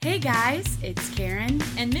Hey guys, it's Karen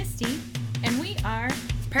and Misty, and we are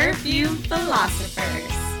Perfume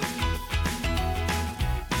Philosophers.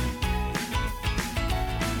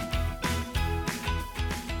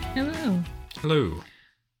 Hello. Hello.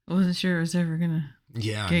 I wasn't sure it was ever gonna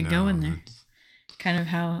get going there. Kind of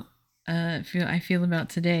how I feel about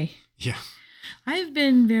today. Yeah. I've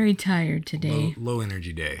been very tired today. Low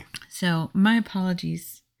energy day. So my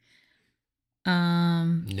apologies.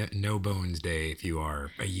 No bones day if you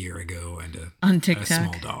are a year ago and on a TikTok.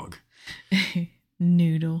 small dog.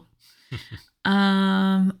 Noodle.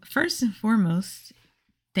 First and foremost,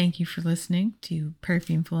 thank you for listening to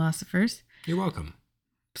Perfume Philosophers. You're welcome.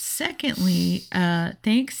 Secondly,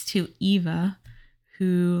 thanks to Eva,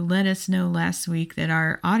 who let us know last week that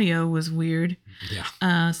our audio was weird.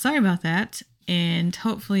 Yeah. Sorry about that. And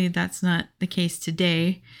hopefully that's not the case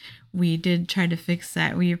today. We did try to fix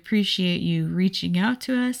that. We appreciate you reaching out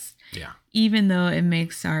to us. Yeah. Even though it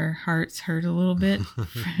makes our hearts hurt a little bit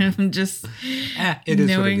from just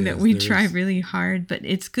knowing that we try really hard, but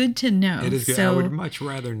it's good to know. It is good. So, I would much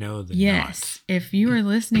rather know than yes, not. If you are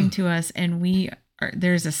listening to us and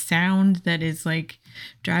there's a sound that is like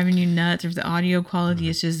driving you nuts, or if the audio quality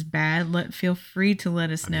is just bad, feel free to let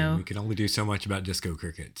us know. We can only do so much about disco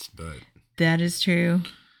crickets, but that is true.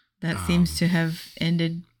 That seems to have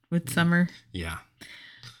ended with summer. Yeah.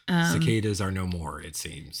 Cicadas are no more, it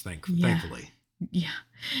seems, thankfully. Yeah.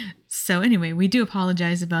 So anyway, we do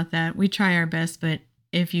apologize about that. We try our best, but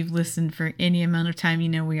if you've listened for any amount of time, you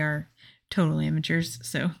know we are total amateurs,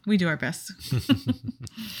 so we do our best.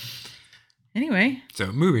 Anyway.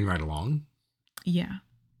 So moving right along. Yeah.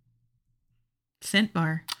 Scent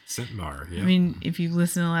bar. Yeah. I mean, if you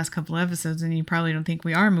listen to the last couple episodes, then you probably don't think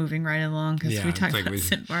we are moving right along because we talk about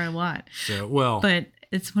Scent bar a lot. So, but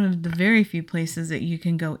it's one of the very few places that you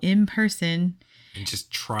can go in person and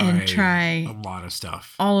just try a lot of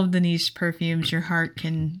stuff. All of the niche perfumes your heart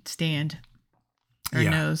can stand or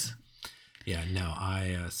knows. Yeah,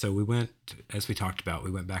 no, so we went, as we talked about,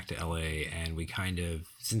 we went back to LA, and we kind of,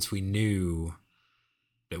 since we knew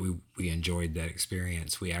that we enjoyed that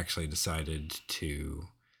experience, we actually decided to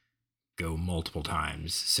go multiple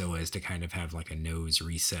times so as to kind of have like a nose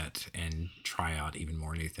reset and try out even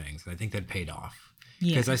more new things. And I think that paid off.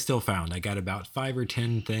 Because I still found I got about 5 or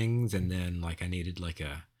 10 things, and then like I needed like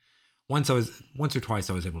once or twice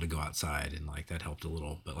I was able to go outside, and like that helped a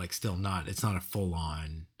little, but like still it's not a full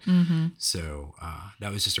on. Mm-hmm. So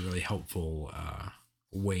that was just a really helpful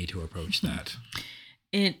way to approach that.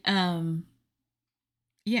 It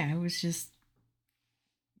was just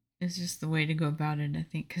the way to go about it, I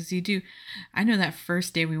think, because I know that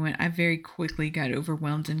first day we went, I very quickly got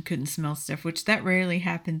overwhelmed and couldn't smell stuff, which that rarely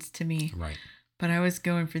happens to me. Right. But I was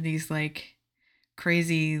going for these like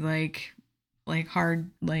crazy, like hard,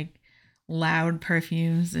 like loud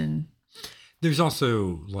perfumes. And there's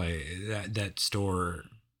also like that store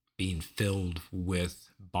being filled with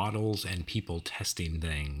bottles and people testing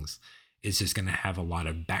things is just going to have a lot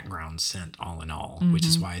of background scent all in all, which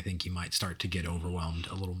is why I think you might start to get overwhelmed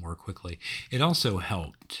a little more quickly. It also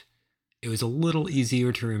helped. It was a little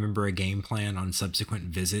easier to remember a game plan on subsequent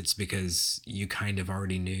visits because you kind of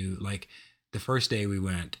already knew, like, the first time we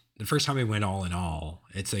went all in all,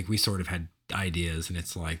 it's like we sort of had ideas, and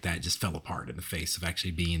it's like that just fell apart in the face of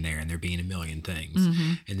actually being there and there being a million things.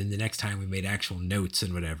 Mm-hmm. And then the next time we made actual notes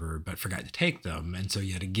and whatever, but forgot to take them. And so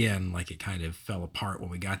yet again, like it kind of fell apart when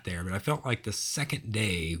we got there. But I felt like the second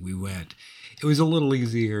day we went, it was a little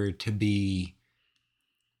easier to be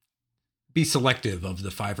selective of the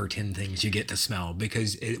 5 or 10 things you get to smell,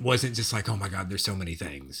 because it wasn't just like, oh my God, there's so many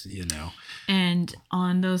things, you know? And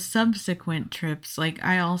on those subsequent trips, like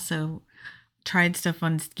I also tried stuff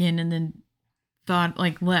on skin and then thought,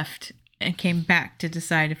 like, left and came back to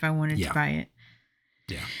decide if I wanted to buy it.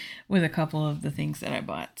 Yeah. With a couple of the things that I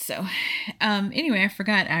bought. So anyway, I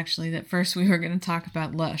forgot actually that first we were going to talk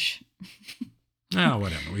about Lush. Oh,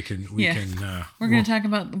 whatever. We can. We're going to talk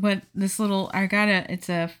about what this little. It's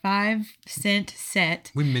a 5-cent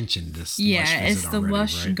set. We mentioned this. Yeah, it's the already,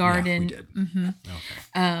 Lush right? Garden. Yeah, we did.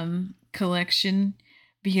 Mm-hmm. Okay. Collection,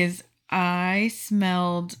 because I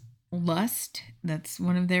smelled Lust. That's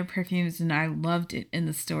one of their perfumes, and I loved it in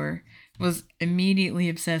the store. Was immediately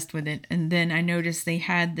obsessed with it, and then I noticed they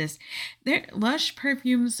had this. Their Lush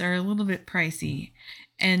perfumes are a little bit pricey,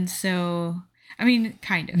 and so. I mean,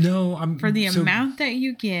 kind of. No, for the amount that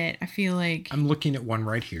you get, I feel like I'm looking at one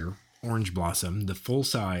right here, Orange Blossom, the full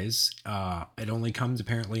size. It only comes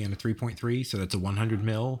apparently in a 3.3, so that's a 100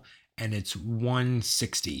 ml, and it's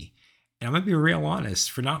 $160. And I'm gonna be real honest,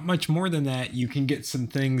 for not much more than that, you can get some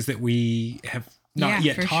things that we have not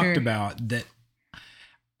yet talked about that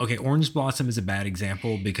Okay, Orange Blossom is a bad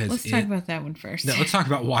example because Let's talk about that one first. No, let's talk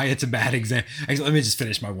about why it's a bad example. Actually, let me just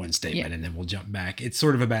finish my one statement Yeah. and then we'll jump back. It's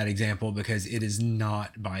sort of a bad example because it is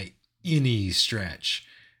not by any stretch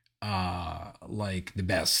like the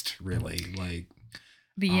best, really. Like,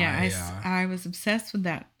 But yeah, I I was obsessed with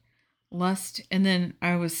that lust, and then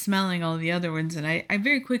I was smelling all the other ones, and I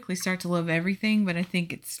very quickly start to love everything, but I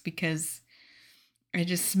think it's because I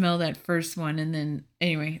just smell that first one, and then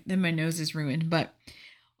anyway, then my nose is ruined. But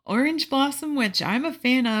Orange Blossom, which I'm a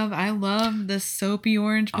fan of, I love the soapy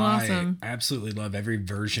Orange Blossom. I absolutely love every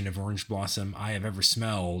version of Orange Blossom I have ever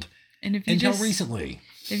smelled And if you until just recently.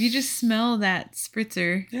 if you just smell that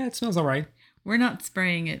spritzer, Yeah, it smells all right. we're not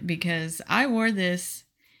spraying it because I wore this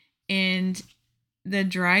and the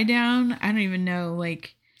dry down, I don't even know.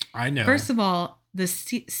 Like, I know. first of all, the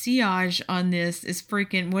sillage on this is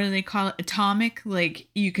freaking, what do they call it? Atomic. Like,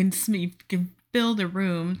 you can fill the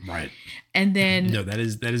room. Right. And then No, that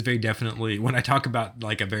is very definitely, when I talk about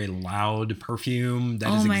like a very loud perfume, that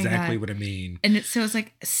is Oh my exactly God. what I mean. and it's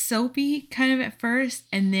like soapy kind of at first,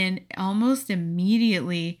 and then almost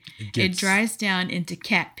immediately it dries down into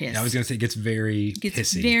cat piss. I was going to say it gets very It gets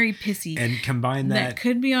pissy. very pissy. And combine that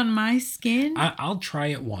could be on my skin. I'll try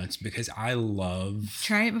it once because I love.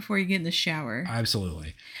 Try it before you get in the shower.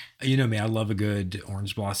 Absolutely. You know me, I love a good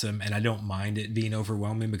Orange Blossom and I don't mind it being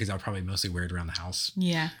overwhelming because I'll probably mostly wear it around the house.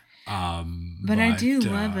 Yeah. But I do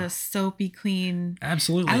love a soapy clean.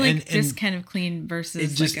 Absolutely. I like and this kind of clean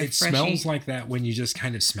versus it just like a it freshie. smells like that when you just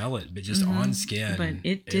kind of smell it, but just on skin. But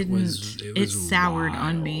it didn't. It soured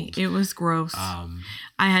on me. wild. It was gross. I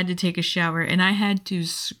had to take a shower and I had to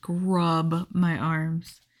scrub my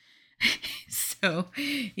arms. So,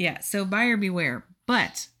 yeah. So buyer beware.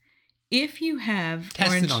 But if you have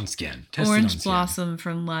Test it on skin. Test it on Orange skin. Blossom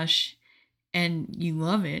from Lush and you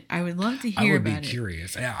love it, I would love to I hear would about be it.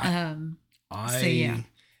 curious. Yeah, So, yeah.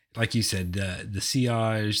 Like you said, the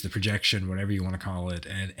sillage, the projection, whatever you want to call it,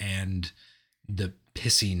 and the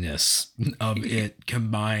pissiness of it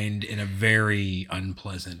combined in a very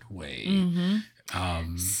unpleasant way.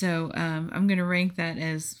 Mm-hmm. So I'm gonna rank that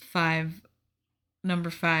as 5. Number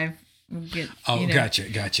 5. We'll get.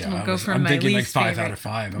 Gotcha. We'll go from I'm my thinking like least 5 favorite. out of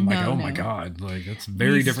 5. I'm like, No, oh my no. God, like that's a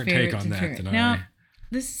very Least different favorite take on to that favorite. than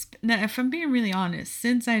Now, if I'm being really honest,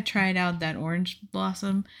 since I tried out that Orange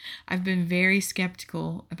Blossom, I've been very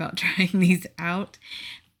skeptical about trying these out.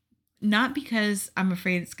 Not because I'm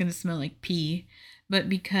afraid it's gonna smell like pee, but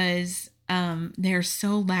because they're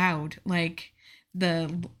so loud. Like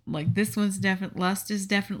this one's definitely Lust is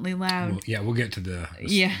definitely loud. We'll get to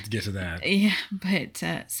get to that. Yeah, but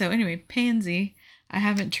so anyway, Pansy, I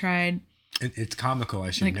haven't tried It's comical.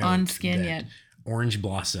 I should like note on skin that yet. Orange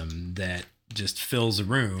Blossom that just fills a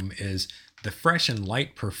room is the fresh and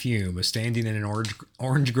light perfume of standing in an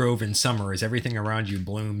orange grove in summer as everything around you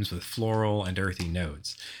blooms with floral and earthy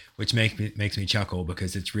notes, which makes me chuckle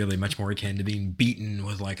because it's really much more akin to being beaten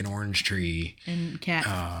with like an orange tree. And cat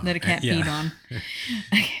that a cat yeah. peed on.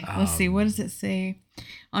 Okay, let's see. What does it say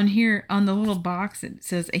on here? On the little box, it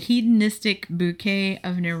says a hedonistic bouquet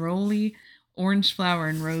of neroli, orange flower,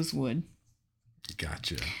 and rosewood.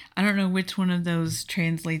 Gotcha. I don't know which one of those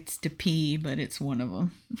translates to pee, but it's one of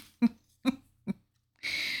them.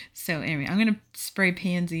 So anyway, I'm gonna spray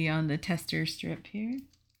Pansy on the tester strip here.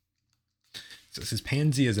 So it says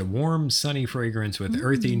Pansy is a warm, sunny fragrance with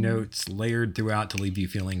earthy notes layered throughout to leave you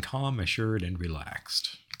feeling calm, assured, and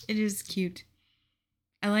relaxed. It is cute.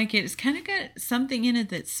 I like it. It's kind of got something in it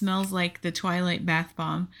that smells like the Twilight bath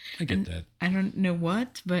bomb. I get that. I don't know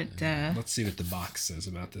what, but Let's see what the box says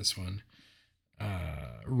about this one.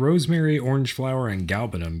 Rosemary, orange flower, and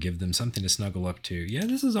galbanum give them something to snuggle up to. Yeah,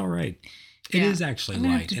 this is all right. It Yeah. is actually I'm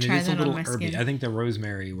gonna have light, to and it try is a that on little my herby. skin. I think the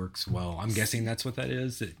rosemary works well. I'm guessing that's what that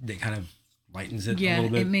is. That kind of lightens it a yeah, little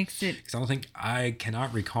bit. it makes it. Because I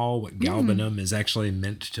cannot recall what galbanum is actually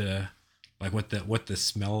meant to, like what the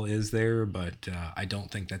smell is there, but I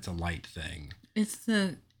don't think that's a light thing.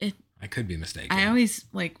 I could be mistaken. I always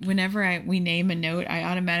like whenever we name a note, I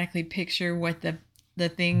automatically picture what the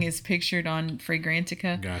thing is pictured on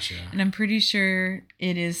Fragrantica. Gotcha. And I'm pretty sure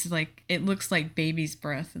it is like it looks like baby's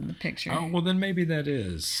breath in the picture. Oh well, then maybe that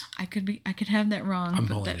is. I could have that wrong, I'm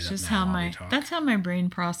but pulling that's it up just now how while we talk. that's how my brain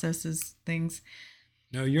processes things.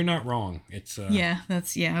 No, you're not wrong. It's Yeah,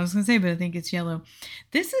 I was gonna say, but I think it's yellow.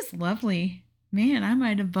 This is lovely, man. I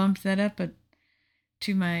might have bumped that up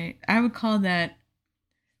to my. I would call that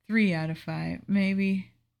 3 out of 5, maybe.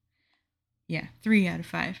 Yeah, 3 out of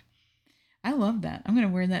 5. I love that. I'm gonna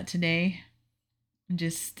wear that today and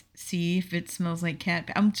just see if it smells like cat.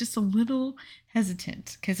 I'm just a little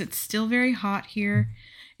hesitant because it's still very hot here.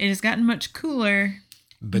 It has gotten much cooler,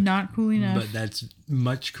 but not cool enough. But that's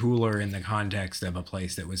much cooler in the context of a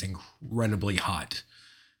place that was incredibly hot.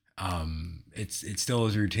 It still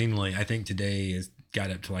is routinely. I think today is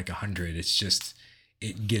got up to like 100. It's just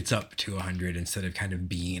it gets up to 100 instead of kind of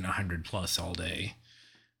being 100 plus all day.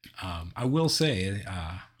 I will say,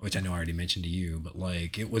 which I know I already mentioned to you, but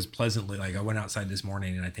like it was pleasantly, like I went outside this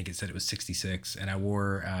morning and I think it said it was 66 and I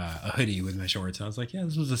wore a hoodie with my shorts and I was like, yeah,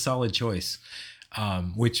 this was a solid choice.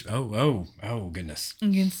 Which, oh goodness.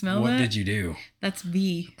 You can smell what that? Did you do? That's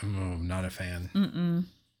V. Oh, not a fan. Mm-mm.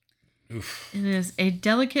 Oof. It is a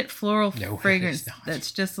delicate floral No, fragrance it's not.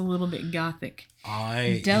 that's just a little bit gothic.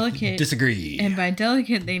 I Delicate. disagree. And by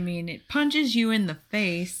delicate, they mean it punches you in the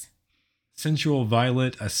face. Sensual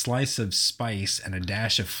violet, a slice of spice, and a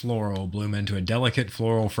dash of floral bloom into a delicate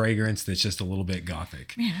floral fragrance that's just a little bit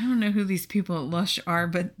gothic. Man, I don't know who these people at Lush are,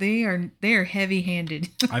 but they are heavy-handed.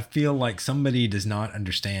 I feel like somebody does not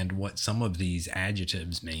understand what some of these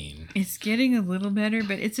adjectives mean. It's getting a little better,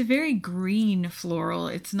 but it's a very green floral.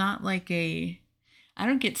 It's not like I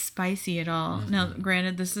don't get spicy at all. Mm-hmm. Now,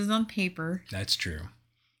 granted, this is on paper. That's true.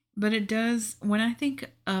 But it does, when I think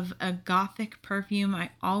of a gothic perfume, I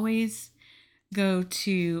always go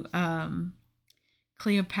to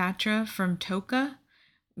Cleopatra from Toka,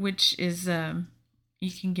 which is,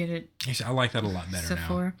 you can get it Actually, I like that a lot better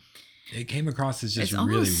Sephora. now. It came across as just It's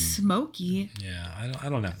really almost smoky. Yeah, I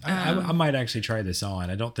don't know. I might actually try this on.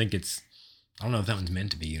 I don't know if that one's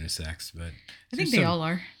meant to be unisex, but I think they all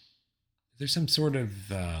are. There's some sort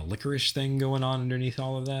of licorice thing going on underneath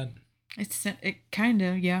all of that. It kind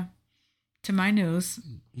of, yeah, to my nose.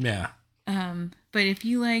 Yeah. But if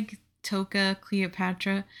you like Toka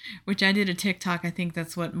Cleopatra, which I did a TikTok, I think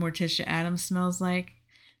that's what Morticia Adams smells like.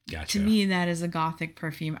 Gotcha. To me, that is a gothic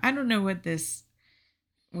perfume. I don't know what this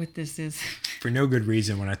is. For no good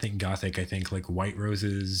reason, when I think gothic, I think like white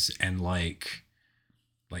roses and like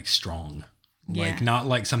strong. Yeah. Like not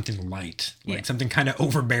like something light, like something kind of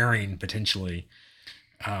overbearing potentially.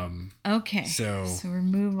 Okay. So we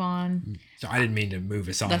move on. So I didn't mean to move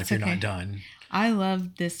us on That's if you're okay. not done. I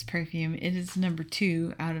love this perfume. It is number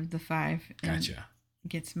 2 out of the 5. and Gotcha.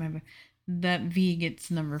 Gets that V gets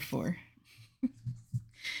number 4.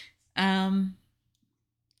 I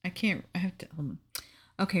have to.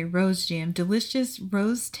 Okay, Rose Jam, delicious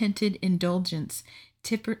rose-tinted indulgence,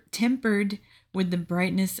 tempered with the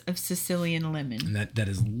brightness of Sicilian lemon. And that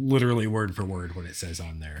is literally word for word what it says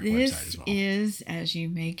on their website as well. This is, as you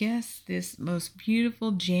may guess, this most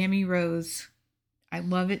beautiful jammy rose. I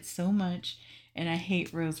love it so much, and I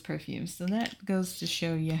hate rose perfumes. So that goes to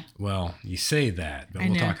show you. Well, you say that, but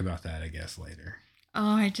we'll talk about that, I guess, later.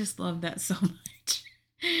 Oh, I just love that so much.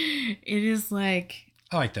 It is like...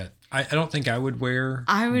 I like that. I don't think I would wear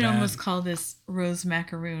I would that. almost call this rose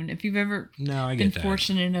macaroon. If you've ever been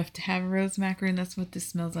fortunate enough to have a rose macaroon, that's what this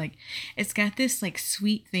smells like. It's got this like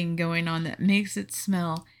sweet thing going on that makes it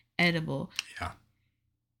smell edible. Yeah.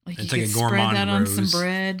 Like it's you like could a gourmand spread that rose. on some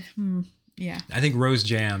bread. Yeah. I think Rose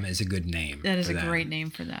Jam is a good name. That is a great name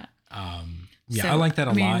for that. Yeah, So, I like that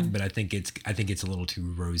a lot, but I think it's a little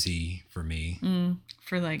too rosy for me.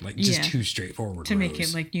 For like just too straightforward to rose. make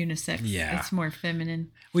it like unisex. Yeah. It's more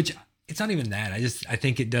feminine. Which it's not even that. I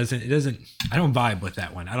think it doesn't I don't vibe with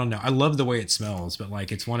that one. I don't know. I love the way it smells, but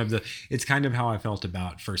like it's kind of how I felt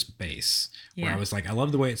about First Base, where I was like, I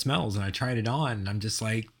love the way it smells, and I tried it on and I'm just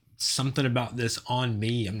like, something about this on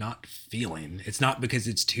me I'm not feeling. It's not because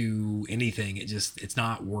it's too anything. It's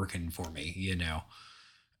not working for me, you know.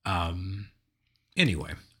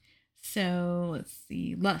 Anyway. So let's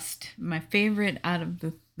see. Lust, my favorite out of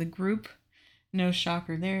the group. No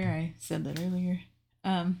shocker there. I said that earlier.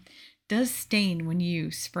 Does stain when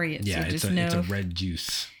you spray it. Yeah, so just it's a red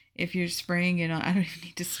juice. If you're spraying it on, I don't even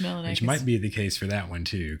need to smell it. Which might be the case for that one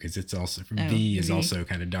too, because it's also from V is also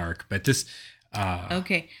kind of dark. But this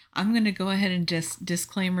okay, I'm going to go ahead and just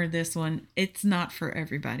disclaimer this one. It's not for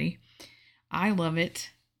everybody. I love it.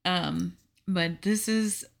 But this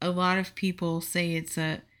is, a lot of people say it's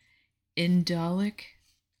a indolic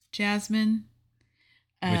jasmine.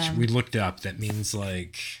 Which we looked up. That means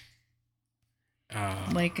like...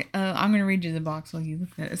 I'm going to read you the box while you look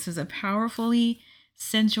at it. It says a powerfully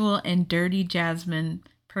sensual and dirty jasmine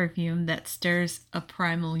perfume that stirs a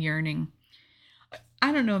primal yearning.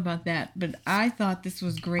 I don't know about that, but I thought this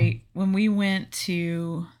was great when we went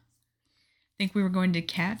to, I think we were going to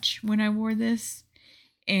Catch when I wore this.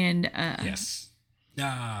 And yes.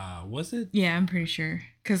 Was it? Yeah, I'm pretty sure,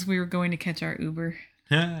 because we were going to catch our Uber.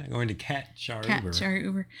 Going to catch our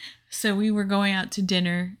Uber. So we were going out to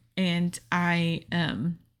dinner, and it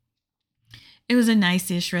was a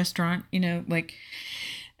nice-ish restaurant, you know, like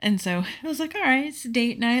And so I was like, all right, it's a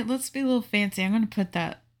date night. Let's be a little fancy. I'm going to put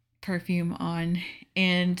that perfume on.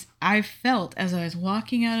 And I felt as I was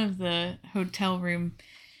walking out of the hotel room,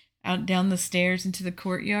 out down the stairs into the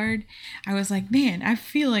courtyard, I was like, man, I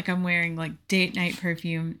feel like I'm wearing like date night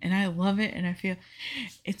perfume, and I love it. And I feel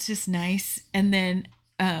it's just nice. And then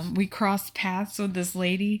we crossed paths with this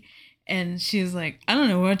lady, and she was like, I don't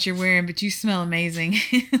know what you're wearing, but you smell amazing.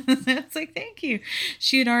 It's like, thank you.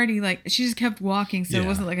 She had already she just kept walking. So it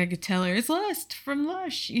wasn't like I could tell her it's Lust from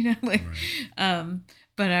Lush, like, right.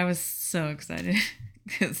 But I was so excited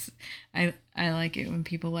because I like it when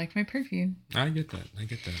people like my perfume. I get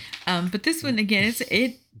that. But this one again,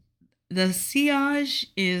 the sillage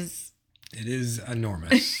is. It is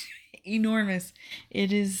enormous. Enormous.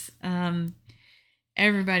 It is.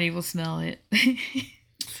 Everybody will smell it.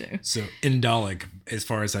 So indolic, as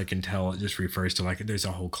far as I can tell, it just refers to like there's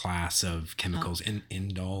a whole class of chemicals,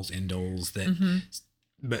 indoles that,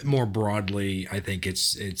 but more broadly, I think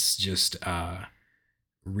it's just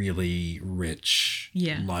really rich,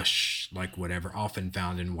 lush, like whatever, often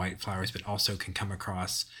found in white flowers, but also can come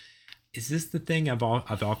across. Is this the thing I've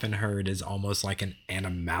often heard is almost like an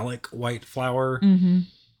animalic white flower? Mm-hmm.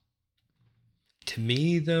 To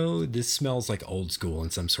me, though, this smells like old school in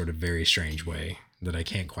some sort of very strange way that I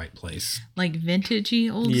can't quite place. Like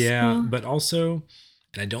vintagey old school? Yeah, but also,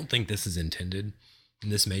 and I don't think this is intended,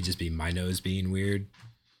 and this may just be my nose being weird.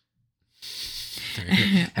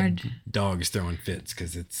 Dogs throwing fits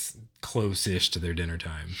because it's close-ish to their dinner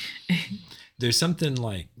time. There's something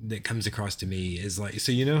like that comes across to me is like,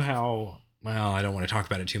 so you know how, well, I don't want to talk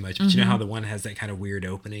about it too much, but you know how the one has that kind of weird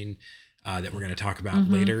opening that we're going to talk about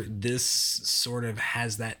later. This sort of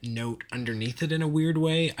has that note underneath it in a weird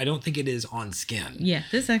way. I don't think it is on skin. Yeah,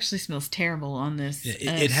 this actually smells terrible on this.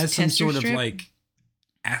 It has some sort of like,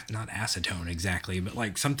 not acetone exactly, but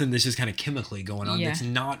like something that's just kind of chemically going on. That's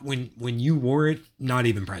not when you wore it, not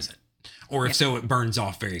even present. Or if so, it burns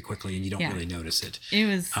off very quickly and you don't really notice it. It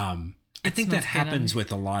was. I think that happens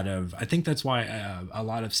with a lot of. I think that's why a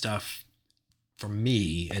lot of stuff, for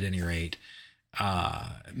me at any rate,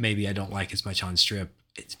 maybe I don't like as much on strip.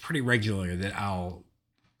 It's pretty regular that I'll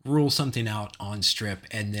rule something out on strip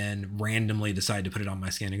and then randomly decide to put it on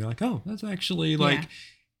my skin and go like, oh, that's actually like.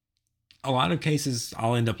 A lot of cases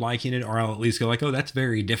I'll end up liking it, or I'll at least go like, oh, that's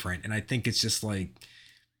very different. And I think it's just like,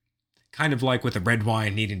 kind of like with a red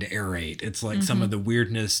wine needing to aerate. It's like some of the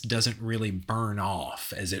weirdness doesn't really burn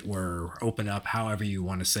off, as it were, open up, however you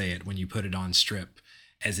want to say it, when you put it on strip,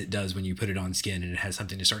 as it does when you put it on skin and it has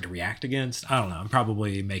something to start to react against. I don't know. I'm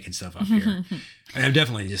probably making stuff up here. I'm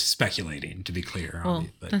definitely just speculating, to be clear. Well,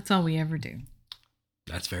 but that's all we ever do.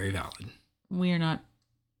 That's very valid. We are not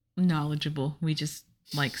knowledgeable. We just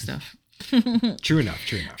like stuff. True enough.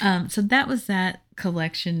 So that was that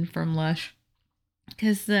collection from Lush,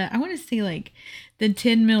 because I want to say like the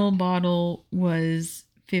 10 ml bottle was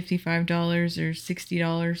 $55 or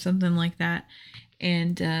 $60, something like that,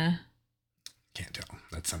 and can't tell.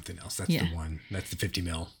 That's something else. That's the one. That's the 50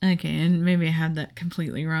 ml. Okay, and maybe I had that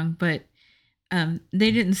completely wrong, but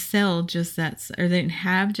they didn't sell just that, or they didn't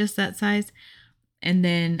have just that size, and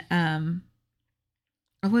then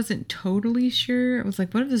I wasn't totally sure. I was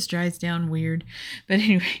like, what if this dries down weird? But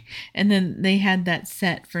anyway, and then they had that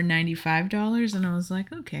set for $95, and I was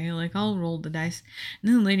like, okay, like I'll roll the dice.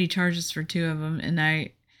 And then the lady charges for 2 of them, and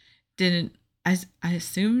I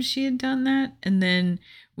assumed she had done that, and then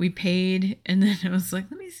we paid, and then I was like,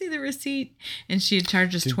 let me see the receipt, and she had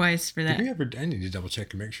charged us twice for that. I need to double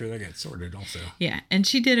check and make sure that got sorted also. Yeah, and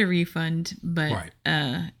she did a refund, but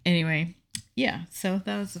anyway, yeah, so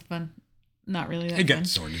that was a fun. Not really that it fun. got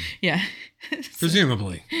sorted. Yeah.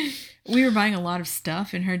 Presumably. We were buying a lot of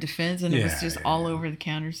stuff in her defense, and it was just all over the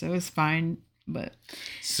counter, so it was fine. But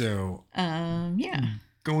so yeah.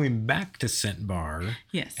 Going back to Scent Bar.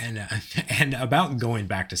 Yes. And about going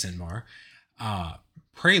back to Scent Bar,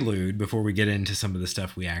 prelude, before we get into some of the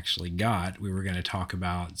stuff we actually got, we were going to talk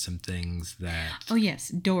about some things that. Oh yes,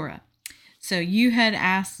 Dora. So you had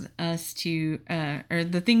asked us to, or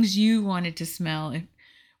the things you wanted to smell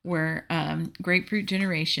were Grapefruit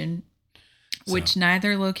Generation, which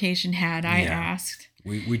neither location had. I asked.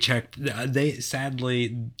 We checked. They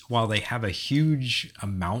sadly, while they have a huge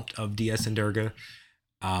amount of DS and Durga,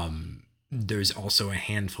 there's also a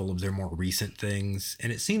handful of their more recent things,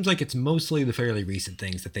 and it seems like it's mostly the fairly recent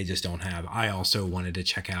things that they just don't have. I also wanted to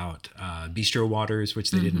check out Bistro Waters, which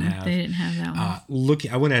they didn't have. They didn't have that one.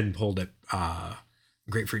 I went ahead and pulled up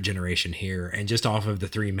Grapefruit Generation here, and just off of the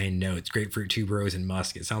 3 main notes, grapefruit, tuberose, and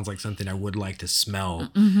musk, it sounds like something I would like to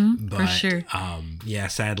smell. For sure. yeah,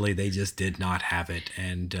 sadly, they just did not have it.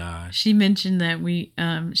 And She mentioned that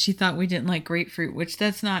she thought we didn't like grapefruit, which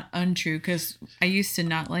that's not untrue because I used to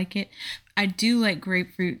not like it. I do like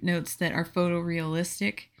grapefruit notes that are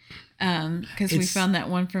photorealistic because we found that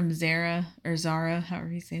one from Zara,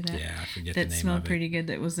 however you say that. Yeah, I forget that the name smelled of it. pretty good.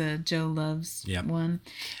 That was a Joe Loves one.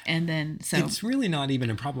 And then, so. It's really not even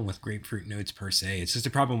a problem with grapefruit notes per se. It's just a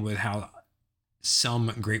problem with how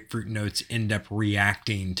some grapefruit notes end up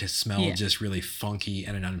reacting to smell just really funky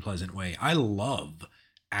in an unpleasant way. I love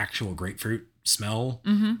actual grapefruit smell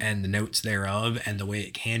and the notes thereof and the way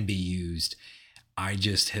it can be used.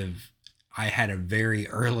 I had a very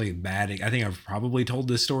early bad, I think I've probably told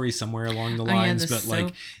this story somewhere along the lines, but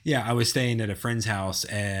like, I was staying at a friend's house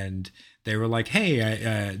and they were like,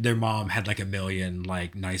 hey, their mom had like a million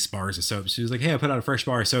like nice bars of soap. She was like, hey, I put out a fresh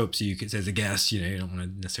bar of soap so you could, as a guest, you don't want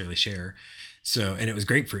to necessarily share. So, and it was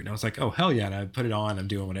grapefruit. And I was like, oh, hell yeah. And I put it on, I'm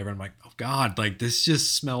doing whatever. I'm like, oh God, like this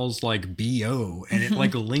just smells like BO. And it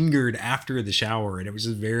like lingered after the shower. And it was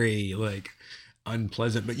just very like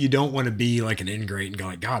unpleasant, but you don't want to be like an ingrate and go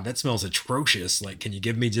like, God, that smells atrocious. Like, can you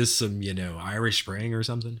give me just some, Irish Spring or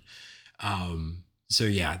something? So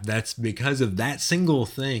yeah, that's because of that single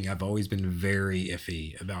thing. I've always been very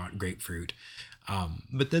iffy about grapefruit.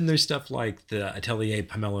 But then there's stuff like the Atelier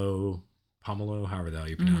Pomelo, however the hell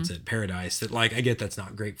you pronounce it, Paradise, that like, I get that's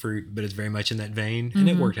not grapefruit, but it's very much in that vein and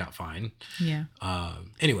it worked out fine. Yeah.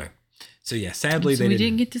 Anyway, so yeah, sadly we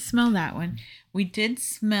didn't get to smell that one. We did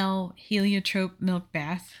smell Heliotrope Milk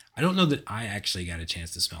Bath. I don't know that I actually got a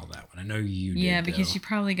chance to smell that one. I know you did. Yeah, because you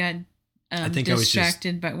probably got I think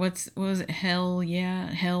distracted by what was it? Hell,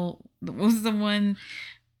 what was the one?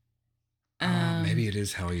 Maybe it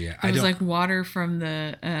is Hell Yeah. It was like water from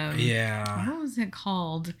the what was it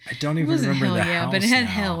called? I don't even remember Hell the Yeah, house but it had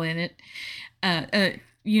now. hell in it.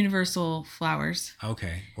 Universal Flowers.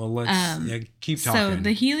 Okay, well let's keep talking. So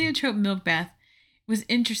the Heliotrope Milk Bath was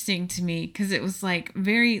interesting to me because it was like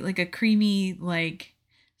very like a creamy, like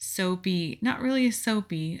soapy, not really a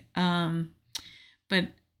soapy, but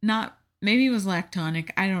not. Maybe it was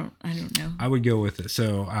lactonic. I don't know. I would go with it.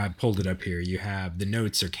 So I pulled it up here. You have the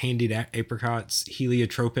notes are candied apricots,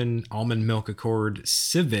 heliotropin, almond milk accord,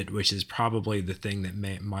 civet, which is probably the thing that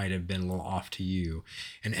might have been a little off to you,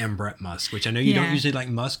 and ambrette musk, which I know you don't usually like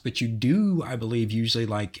musk, but you do, I believe, usually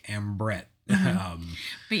like ambrette.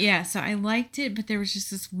 But yeah, so I liked it, but there was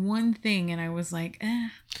just this one thing, and I was like,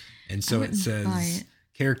 And so it says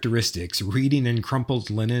characteristics: reading in crumpled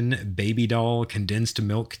linen, baby doll, condensed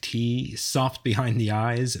milk tea, soft behind the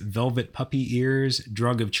eyes, velvet puppy ears,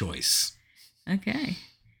 drug of choice. Okay.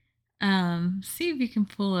 See if you can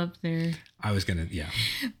pull up there. I was gonna,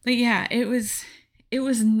 But yeah, it was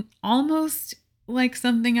almost like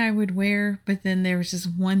something I would wear, but then there was just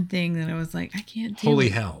one thing that I was like, I can't do Holy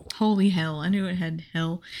it. hell. Holy hell. I knew it had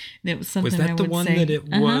hell. And it was something Was that I the would one say. that it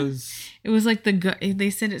was? It was like they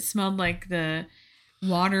said it smelled like the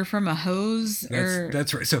water from a hose.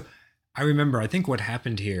 That's right. So I remember, I think what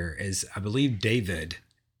happened here is I believe David,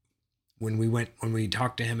 when we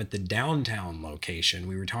talked to him at the downtown location,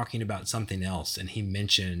 we were talking about something else and he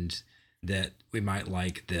mentioned that we might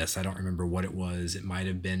like this. I don't remember what it was. It might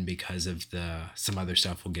have been because of some other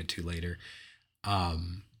stuff we'll get to later.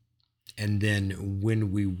 And then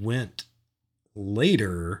when we went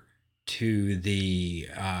later to the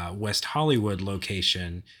West Hollywood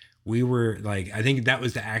location, we were like, I think that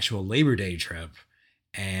was the actual Labor Day trip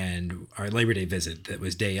and our Labor Day visit that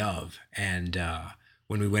was day of. And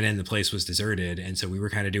when we went in, the place was deserted. And so we were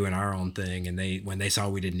kind of doing our own thing. And when they saw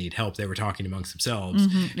we didn't need help, they were talking amongst themselves.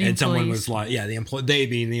 And someone was like, they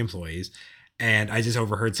being the employees. And I just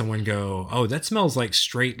overheard someone go, oh, that smells like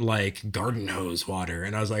straight like garden hose water.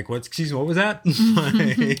 And I was like, what was that?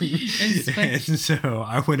 And so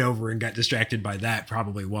I went over and got distracted by that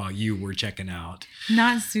probably while you were checking out.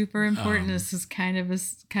 Not super important. This is kind of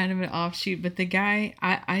an offshoot, but the guy,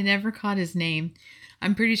 I never caught his name.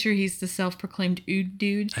 I'm pretty sure he's the self-proclaimed oud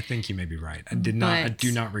dude. I think you may be right. I do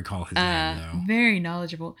not recall his name though. Very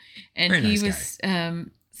knowledgeable. And very he nice was, guy.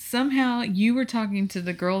 Somehow you were talking to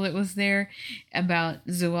the girl that was there about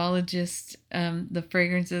zoologist, the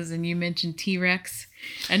fragrances, and you mentioned T-Rex,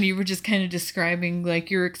 and you were just kind of describing like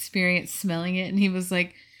your experience smelling it, and he was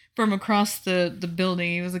like, from across the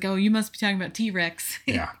building, he was like, oh, you must be talking about T-Rex.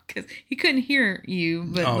 Yeah. Because he couldn't hear you,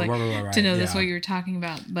 but right. To know that's what you were talking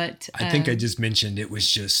about. But I think I just mentioned it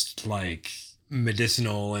was just like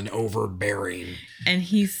medicinal and overbearing. And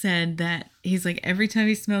he said that he's like, every time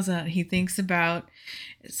he smells that, he thinks about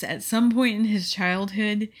at some point in his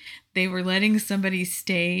childhood, they were letting somebody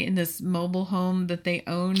stay in this mobile home that they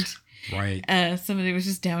owned. Right. Somebody was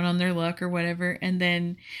just down on their luck or whatever. And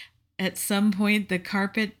then at some point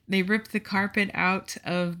they ripped the carpet out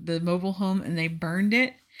of the mobile home and they burned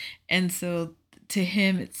it. And so to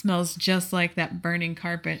him, it smells just like that burning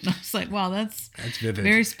carpet. And I was like, wow, that's vivid.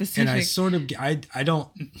 very specific. And I sort of, I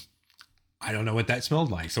don't know what that smelled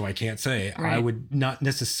like, so I can't say. Right. I would not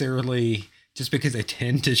necessarily, just because I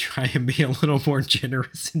tend to try and be a little more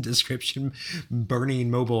generous in description, burning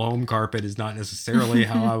mobile home carpet is not necessarily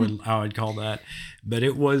how I would call that. But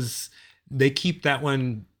it was, they keep that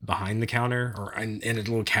one behind the counter or in a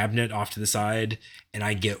little cabinet off to the side, and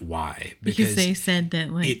I get why. Because they said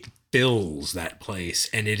that like it fills that place,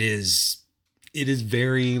 and it is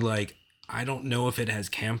very like, I don't know if it has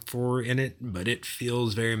camphor in it, but it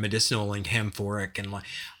feels very medicinal and camphoric. And like,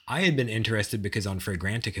 I had been interested because on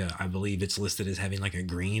Fragrantica, I believe it's listed as having like a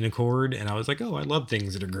green accord. And I was like, oh, I love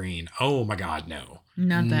things that are green. Oh my God, no.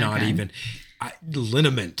 Not that Not kind. even.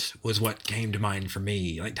 Liniment was what came to mind for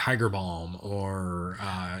me, like Tiger Balm or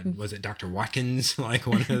was it Dr. Watkins, like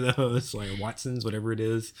one of those, like Watson's, whatever it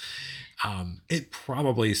is. It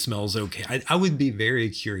probably smells okay. I would be very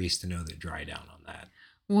curious to know the dry down on that.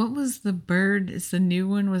 What was the bird? It's the new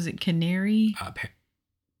one. Was it canary?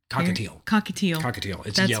 Cockatiel. Cockatiel.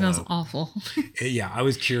 It's that yellow. Smells awful. Yeah, I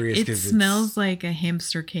was curious. It smells like a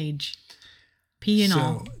hamster cage. Pee and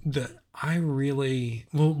all.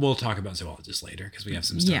 We'll talk about zoologists later because we have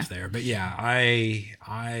some stuff there. But yeah,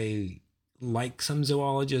 I like some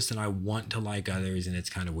zoologists and I want to like others, and it's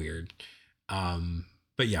kind of weird.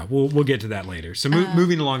 But yeah, we'll get to that later. So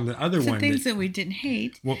moving along, the other one, things that we didn't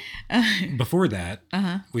hate. Well, before that,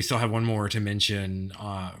 we still have one more to mention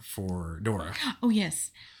for Dora. Oh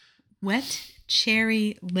yes, wet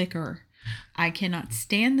cherry liquor. I cannot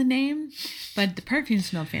stand the name, but the perfume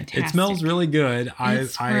smelled fantastic. It smells really good.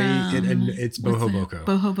 It's Boho Boko.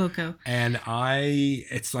 Boho Boko. And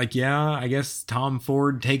it's like, yeah, I guess Tom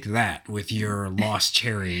Ford, take that with your lost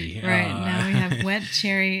cherry. Right. Now we have wet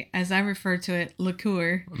cherry, as I refer to it,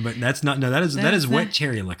 liqueur. But that is wet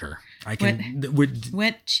cherry liquor.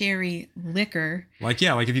 Wet cherry liquor. Like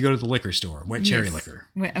if you go to the liquor store, wet cherry liquor.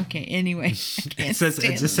 Okay. Anyway, it says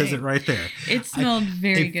it right there. It smelled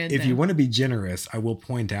very good. If you want to be generous, I will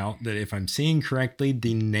point out that if I'm seeing correctly,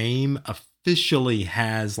 the name officially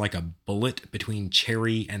has like a bullet between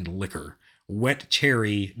cherry and liquor. Wet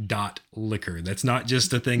cherry .liquor. That's not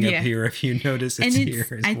just a thing up here. If you notice, it's here as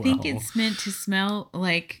well. I think it's meant to smell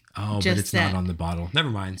like. Oh, but it's not on the bottle. Never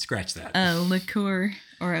mind. Scratch that. A liqueur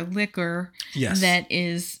or a liquor that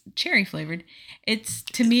is cherry flavored.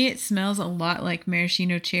 To me, it smells a lot like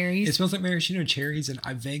maraschino cherries. It smells like maraschino cherries, and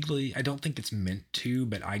I don't think it's meant to,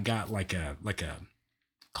 but I got like a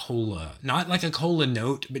cola, not like a cola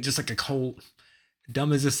note, but just like a cola.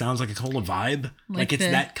 Dumb as this sounds, like a cola vibe. Like it's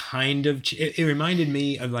that kind of. It reminded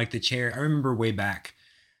me of like the cherry. I remember way back.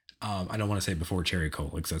 I don't want to say before Cherry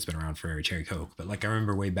Cola because that's been around forever, Cherry Coke. But like I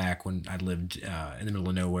remember way back when I lived in the middle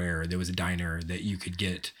of nowhere, there was a diner that you could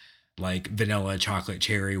get like vanilla, chocolate,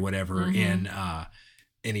 cherry, whatever in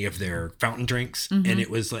any of their fountain drinks, and it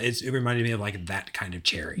reminded me of like that kind of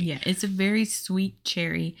cherry. Yeah, it's a very sweet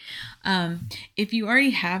cherry. If you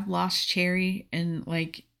already have lost cherry and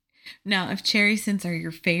like. Now, if cherry scents are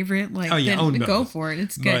your favorite, go for it.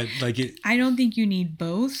 It's good. But I don't think you need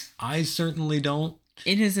both. I certainly don't.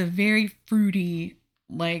 It is a very fruity,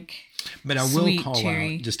 but I will call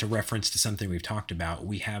cherry. out, just a reference to something we've talked about.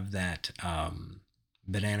 We have that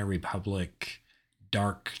Banana Republic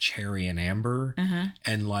dark cherry and amber,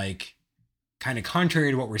 and like kind of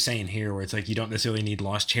contrary to what we're saying here, where it's like you don't necessarily need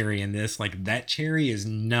lost cherry in this. Like that cherry is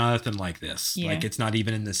nothing like this. Yeah. Like it's not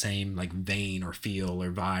even in the same like vein or feel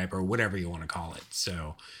or vibe or whatever you want to call it.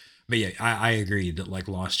 So, but yeah, I agree that like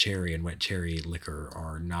lost cherry and wet cherry liquor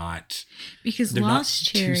are not because they're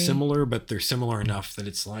lost not cherry too similar, but they're similar enough that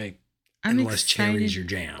it's like unless cherry is your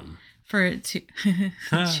jam. For it to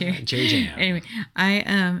cherry jam. Anyway, I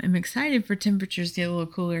am excited for temperatures to get a little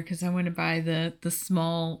cooler because I want to buy the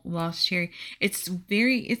small lost cherry. It's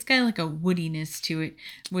got like a woodiness to it,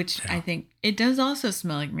 which I think it does also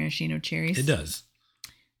smell like maraschino cherries. It does.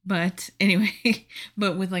 But anyway,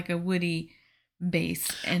 but with like a woody base,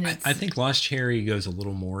 and I think lost cherry goes a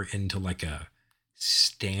little more into like a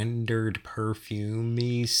standard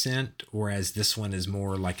perfumey scent, whereas this one is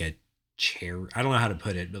more like a cherry. I don't know how to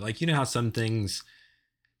put it, but like, you know how some things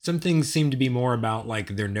seem to be more about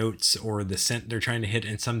like their notes or the scent they're trying to hit,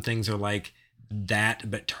 and some things are like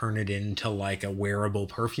that but turn it into like a wearable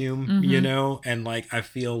perfume, you know? And like I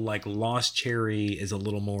feel like lost cherry is a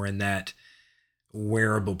little more in that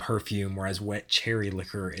wearable perfume, whereas wet cherry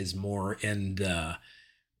liquor is more in the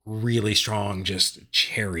really strong just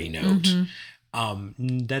cherry note.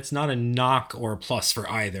 That's not a knock or a plus for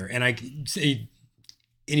either, and I say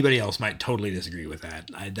anybody else might totally disagree with that.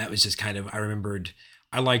 That was just kind of, I remembered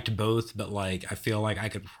I liked both, but like I feel like I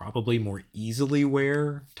could probably more easily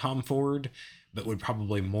wear Tom Ford, but would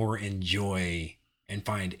probably more enjoy and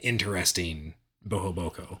find interesting Boho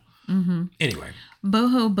Boko. Mm-hmm. Anyway,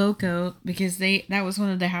 Boho Boko, because that was one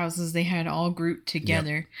of the houses they had all grouped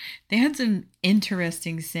together. Yep. They had some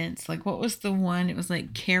interesting scents. Like, what was the one? It was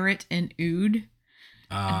like carrot and oud.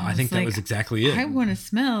 I think that was exactly it. I want to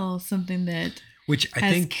smell something that, which I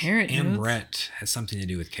think carrot ambrette has something to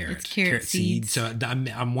do with carrot. It's carrot seeds. So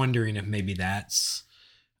I'm wondering if maybe that's.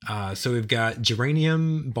 So we've got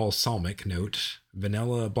geranium balsamic note,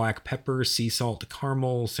 vanilla, black pepper, sea salt,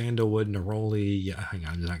 caramel, sandalwood, neroli. Yeah, hang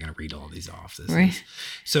on, I'm not going to read all these off.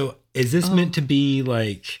 So is this meant to be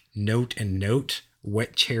like note and note,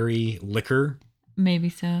 wet cherry liquor? Maybe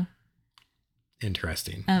so.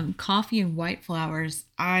 Interesting. Coffee and white flowers.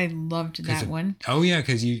 I loved that one. Oh yeah,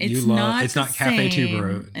 because you love. It's not Cafe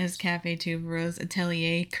Tuberose. As Cafe Tuberose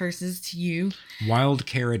Atelier curses to you. Wild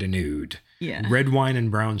carrot and oud. Yeah. Red wine and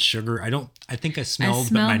brown sugar. I think I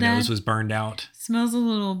smelled but my nose was burned out. Smells a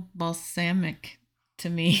little balsamic to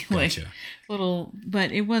me. Gotcha.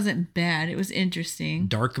 But it wasn't bad. It was interesting.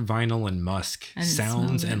 Dark vinyl and musk.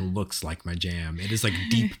 Sounds and looks like my jam. It is like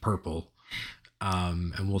deep purple.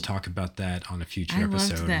 And we'll talk about that on a future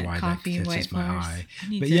episode. Why that catches my eye.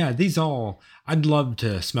 But yeah, I'd love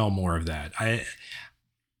to smell more of that.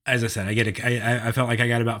 As I said, I felt like I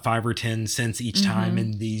got about 5 or 10 cents each time,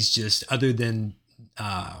 and these just, other than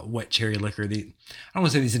wet cherry liquor, I don't want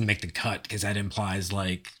to say these didn't make the cut because that implies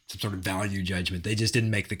like some sort of value judgment. They just didn't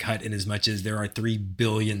make the cut in as much as there are 3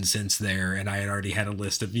 billion cents there, and I had already had a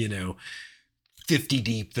list of 50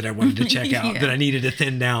 deep that I wanted to check out that I needed to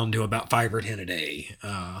thin down to about 5 or 10 a day.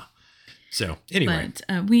 So anyway,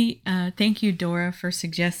 but we thank you, Dora, for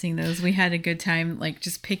suggesting those. We had a good time, like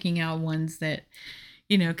just picking out ones that.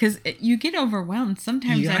 Because you get overwhelmed.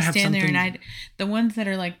 Sometimes I stand there and the ones that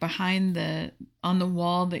are like behind on the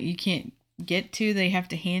wall that you can't get to, they have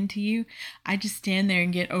to hand to you. I just stand there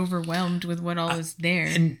and get overwhelmed with what all is there.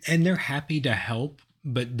 And they're happy to help,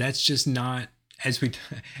 but that's just not, as we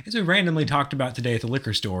randomly talked about today at the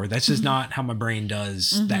liquor store, that's just not how my brain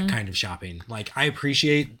does that kind of shopping. Like, I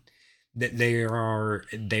appreciate that they are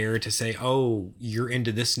there to say, oh, you're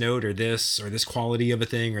into this note or this quality of a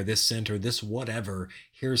thing or this scent or this whatever,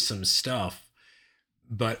 here's some stuff.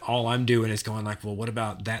 But all I'm doing is going like, well, what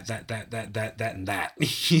about that, and that,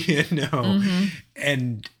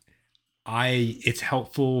 And it's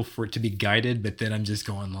helpful for it to be guided, but then I'm just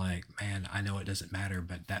going like, man, I know it doesn't matter,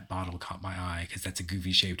 but that bottle caught my eye because that's a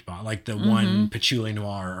goofy shaped bottle. Like the one Patchouli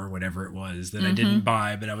Noir or whatever it was that I didn't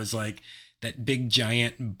buy, but I was like, that big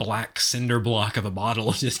giant black cinder block of a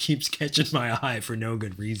bottle just keeps catching my eye for no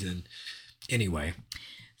good reason. Anyway.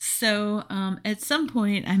 So at some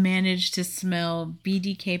point I managed to smell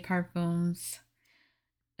BDK Parfums,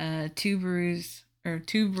 Tuberose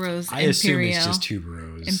Imperial. I assume it's just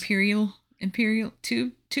Tuberose. Tuberose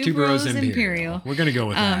Imperial. We're going to go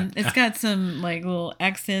with that. It's got some like little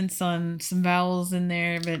accents on some vowels in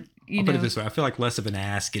there, but I'll put it this way. I feel like less of an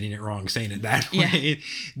ass getting it wrong, saying it that way,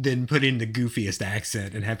 than putting the goofiest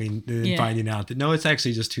accent and finding out that, no, it's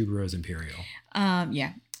actually just Tuberose Imperial.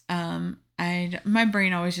 My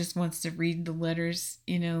brain always just wants to read the letters,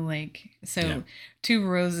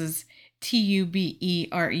 Tuberose is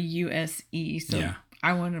Tubereuse. So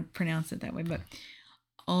I want to pronounce it that way, but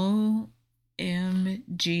OMG.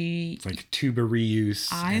 It's like tuber reuse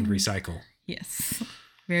and recycle. Yes.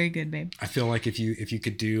 Very good, babe. I feel like if you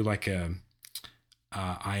could do like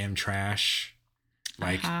I am trash,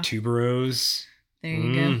 like Tuberose. There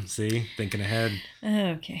you go. See, thinking ahead.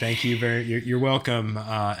 Okay. Thank you you're welcome,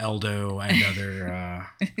 Eldo and other.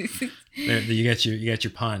 You got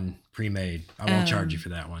your pun pre-made. I won't charge you for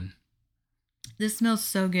that one. This smells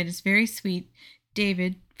so good. It's very sweet.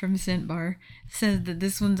 David from Scent Bar says that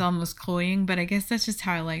this one's almost cloying, but I guess that's just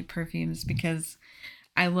how I like perfumes because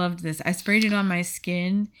I loved this. I sprayed it on my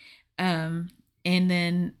skin, and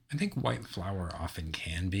then I think white flower often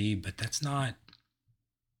can be, but that's not.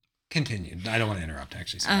 Continued. I don't want to interrupt.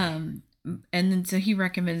 Actually, and then so he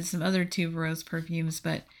recommended some other Tuberose perfumes,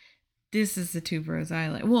 but this is the Tuberose I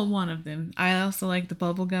like. Well, one of them. I also like the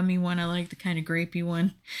bubblegummy one. I like the kind of grapey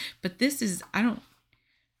one, but this is I know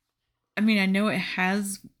it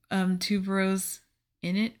has Tuberose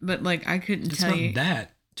in it, but like I couldn't tell you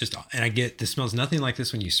that. And I get this smells nothing like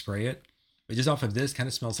this when you spray it, but just off of this kind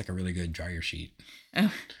of smells like a really good dryer sheet.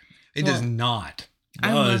 It does not.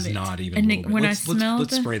 Does not even. And Nick, when let's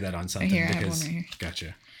spray that on something here, because I have one right here.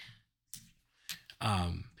 Gotcha.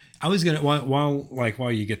 I was gonna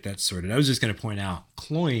while you get that sorted, I was just gonna point out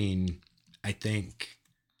cloying. I think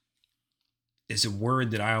is a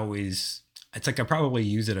word that I always, it's like I probably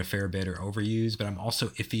use it a fair bit or overuse, but I'm also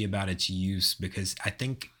iffy about its use because I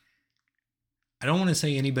think, I don't want to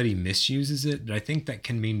say anybody misuses it, but I think that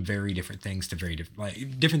can mean very different things to very different,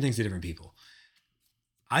 like different things to different people.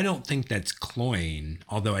 I don't think that's cloying,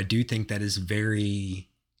 although I do think that is very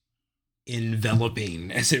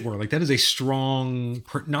enveloping, as it were. Like that is a strong,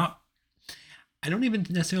 not, I don't even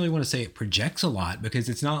necessarily want to say it projects a lot because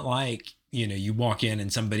it's not like, you know, you walk in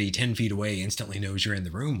and somebody 10 feet away instantly knows you're in the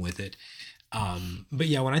room with it. But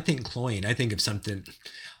yeah, when I think cloying, I think of something,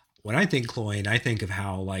 when I think cloying, I think of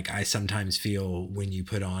how like I sometimes feel when you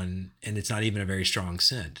put on, and it's not even a very strong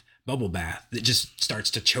scent, bubble bath that just starts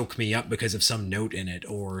to choke me up because of some note in it,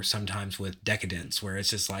 or sometimes with decadence where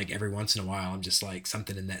it's just like every once in a while I'm just like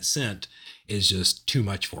something in that scent is just too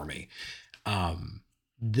much for me.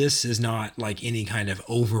 This is not like any kind of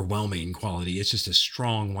overwhelming quality. It's just a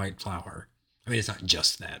strong white flower. I mean, it's not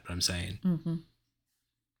just that, but I'm saying,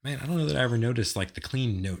 man, I don't know that I ever noticed like the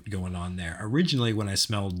clean note going on there. Originally, when I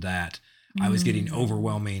smelled that, I was getting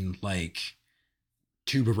overwhelming like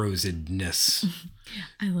tuberosedness.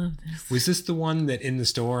 I love this. Was this the one that in the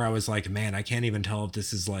store I was like, man, I can't even tell if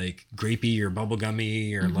this is like grapey or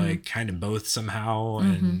bubblegummy or like kind of both somehow.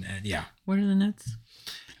 And yeah. What are the notes?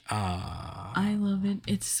 I love it.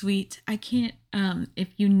 It's sweet. I can't, if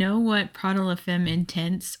you know what Prada La Femme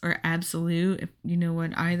Intense or Absolute, if you know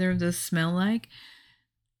what either of those smell like,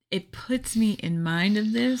 it puts me in mind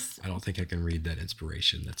of this. I don't think I can read that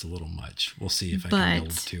inspiration. That's a little much. We'll see if I can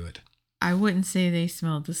build to it. I wouldn't say they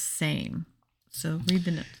smell the same. So read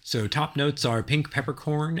the notes. So top notes are pink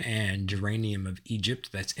peppercorn and geranium of Egypt.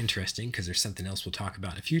 That's interesting because there's something else we'll talk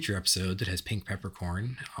about in a future episode that has pink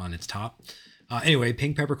peppercorn on its top. Anyway,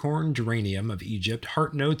 pink peppercorn, geranium of Egypt.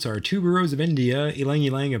 Heart notes are tuberose of India, ylang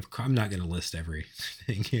ylang of, I'm not going to list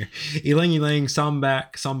everything here. Ylang ylang,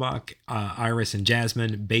 sambac, iris, and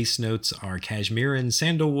jasmine. Base notes are cashmeran,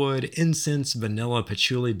 sandalwood, incense, vanilla,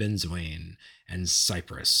 patchouli, benzoin, and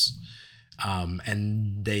cypress.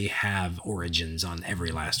 And they have origins on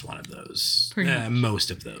every last one of those. Most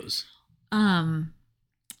of those. I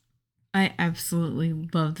absolutely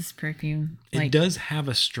love this perfume. It does have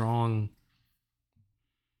a strong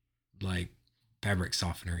like fabric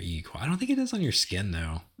softener I don't think it does on your skin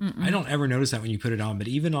though. I don't ever notice that when you put it on, but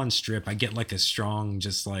even on strip I get like a strong,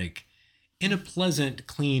 just like in a pleasant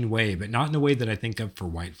clean way, but not in a way that I think of for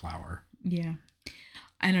white flower. Yeah,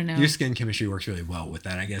 I don't know, your skin chemistry works really well with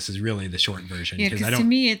that, I guess, is really the short version. Yeah, because to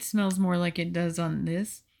me it smells more like it does on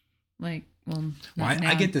this, like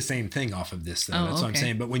I get the same thing off of this though. That's what I'm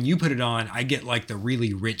saying, but when you put it on I get like the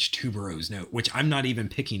really rich tuberose note, which I'm not even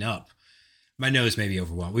picking up. My nose may be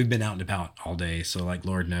overwhelmed. We've been out and about all day, so like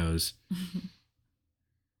Lord knows.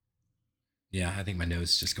 Yeah, I think my nose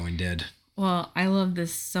is just going dead. Well, I love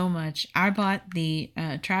this so much. I bought the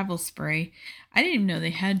travel spray. I didn't even know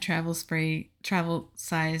they had travel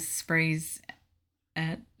size sprays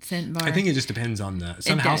at Scent Bar. I think it just depends on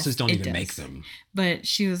some houses don't even make them. But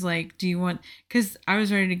she was like, do you want, because I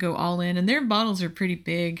was ready to go all in, and their bottles are pretty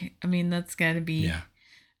big. I mean, that's got to be... Yeah.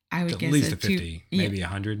 I would guess at least a 50, maybe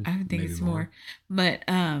 100. I would think it's more. But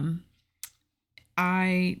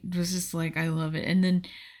I was just like, I love it. And then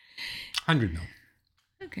 100 mil.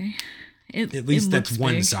 Okay. At least that's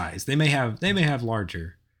one big size. They may have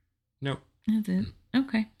larger. Nope. That's it.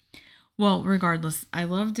 Okay. Well, regardless, I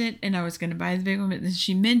loved it, and I was going to buy the big one, but then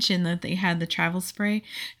she mentioned that they had the travel spray,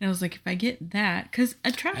 and I was like, if I get that, because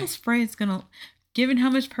a travel spray is going to, given how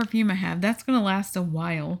much perfume I have, that's going to last a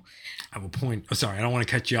while. I will point. Oh, sorry, I don't want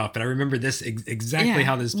to cut you off, but I remember this exactly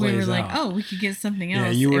how this plays out. We were like, oh, we could get something else.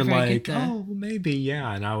 Yeah, you were like, oh, maybe,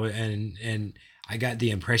 yeah. And I got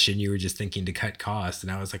the impression you were just thinking to cut costs.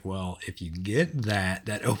 And I was like, well, if you get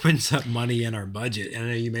that opens up money in our budget. And I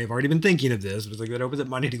know you may have already been thinking of this, but it's like, that opens up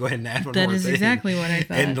money to go ahead and add one more thing. That is exactly what I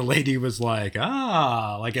thought. And the lady was like,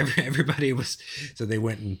 like everybody was. So they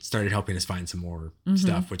went and started helping us find some more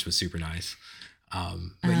stuff, which was super nice.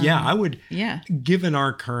 But yeah, I would, given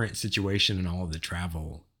our current situation and all of the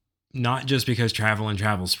travel, not just because travel and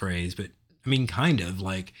travel sprays, but I mean, kind of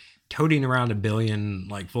like toting around 1 billion,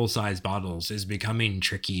 like full size bottles is becoming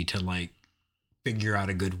tricky to like figure out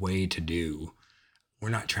a good way to do. We're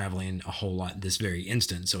not traveling a whole lot this very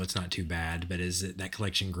instant, so it's not too bad. But as that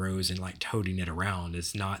collection grows and like toting it around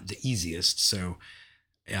is not the easiest. So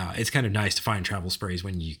it's kind of nice to find travel sprays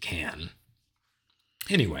when you can.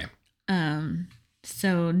 Anyway.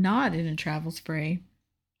 So not in a travel spray.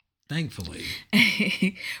 Thankfully.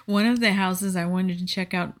 One of the houses I wanted to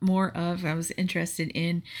check out more of, I was interested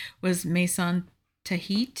in, was Maison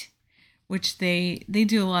Tahiti, which they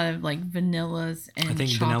do a lot of like vanillas and I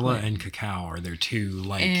think chocolate. vanilla and cacao are their two.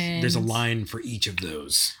 Like, there's a line for each of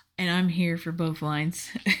those. And I'm here for both lines.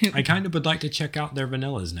 I kind of would like to check out their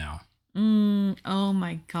vanillas now. Oh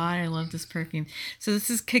my God, I love this perfume. So this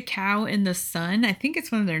is Cacao in the Sun. I think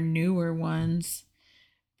it's one of their newer ones,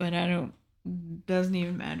 but doesn't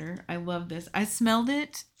even matter. I love this. I smelled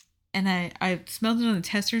it, and I smelled it on the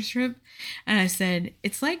tester strip, and I said,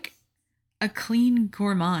 it's like a clean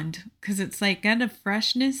gourmand, because it's like got a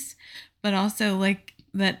freshness, but also like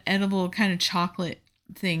that edible kind of chocolate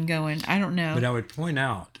thing going. I don't know. But I would point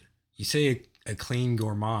out, you say a clean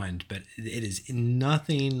gourmand, but it is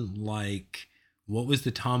nothing like, what was the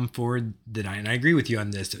Tom Ford and I agree with you on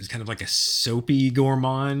this. It was kind of like a soapy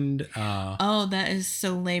gourmand. That is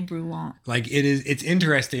Soleil Brûlant. Like it's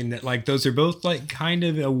interesting that like those are both like kind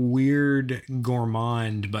of a weird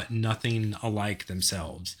gourmand, but nothing alike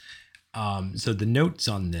themselves. So the notes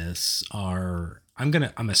on this are,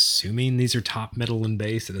 I'm assuming these are top, middle, and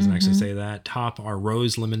base. It doesn't actually say that. Top are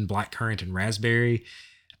rose, lemon, blackcurrant, and raspberry.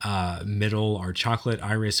 Middle are chocolate,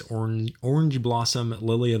 iris, orange blossom,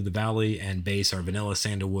 lily of the valley, and base are vanilla,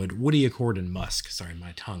 sandalwood, woody accord, and musk. Sorry,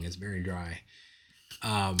 my tongue is very dry.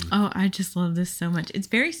 I just love this so much. It's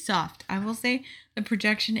very soft. I will say the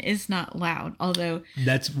projection is not loud, although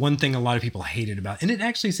that's one thing a lot of people hated about, and it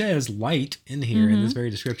actually says light in here in this very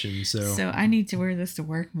description. So I need to wear this to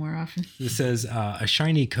work more often. It says a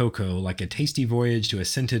shiny cocoa, like a tasty voyage to a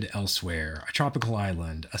scented elsewhere, a tropical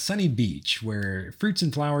island, a sunny beach where fruits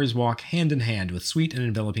and flowers walk hand in hand with sweet and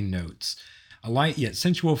enveloping notes. A light yet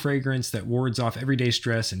sensual fragrance that wards off everyday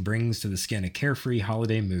stress and brings to the skin a carefree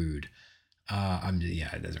holiday mood.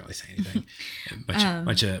 It doesn't really say anything.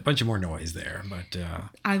 Bunch of more noise there, but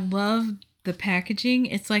I love the packaging.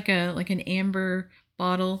 It's like an amber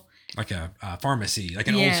bottle, like a pharmacy, like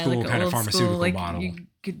an old school kind of pharmaceutical bottle. You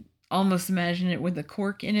could almost imagine it with a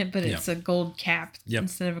cork in it, but it's a gold cap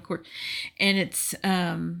instead of a cork, and it's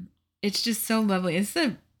just so lovely. This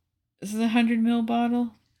is a 100 ml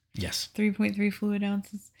bottle. Yes, 3.3 fluid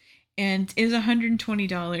ounces, and it was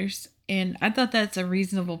 $120. And I thought that's a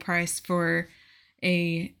reasonable price for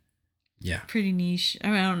a pretty niche. I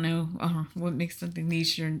mean, I don't know what makes something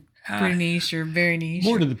niche or pretty niche or very niche.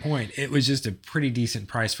 More to the point, it was just a pretty decent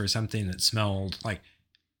price for something that smelled like,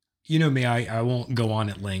 you know me, I won't go on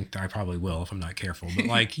at length. I probably will if I'm not careful. But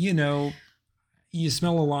like, you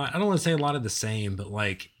smell a lot. I don't want to say a lot of the same, but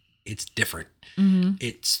like it's different. Mm-hmm.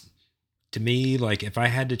 It's, to me, like if I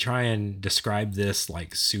had to try and describe this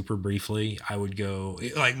like super briefly, I would go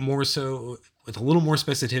like more so with a little more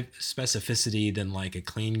specificity than like a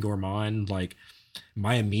clean gourmand. Like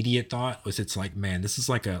my immediate thought was, it's like, man, this is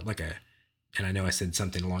like a, and I know I said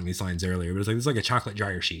something along these lines earlier, but it's like a chocolate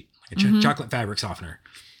dryer sheet, like a chocolate fabric softener.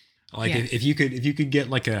 Like if you could get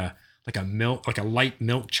like a milk, like a light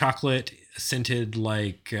milk chocolate scented,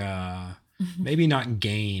 like maybe not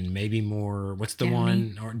Gain, maybe more, what's the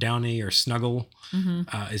one, or Downy or Snuggle?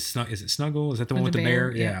 Is it Snuggle? Is that the one with the bear?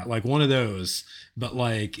 Yeah, like one of those. But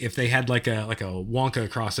like if they had like a Wonka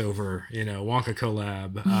crossover, Wonka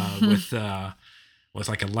collab with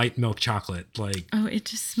like a light milk chocolate, like it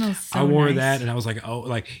just smells so I wore nice. that and I was like,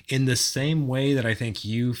 like in the same way that I think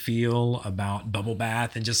you feel about bubble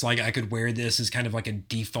bath, and just like I could wear this as kind of like a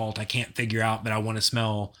default, I can't figure out, but I want to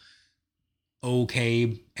smell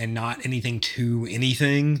okay and not anything to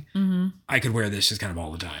anything. I could wear this just kind of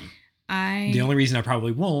all the time. The only reason I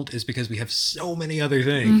probably won't is because we have so many other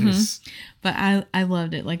things. But I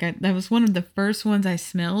loved it. Like that was one of the first ones I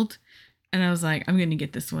smelled, and I was like, I'm gonna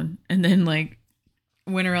get this one. And then like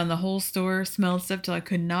went around the whole store, smelled stuff till I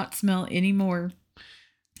could not smell anymore,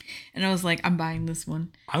 and I was like, I'm buying this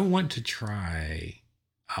one. I want to try.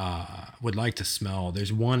 Would like to smell.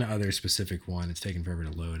 There's one other specific one. It's taking forever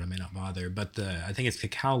to load. I may not bother, but I think it's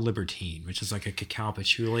Cacao Libertine, which is like a cacao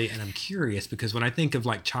patchouli. And I'm curious because when I think of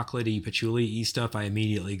like chocolatey patchouli-y stuff, I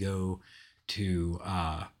immediately go to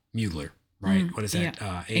Mugler, right? What is that?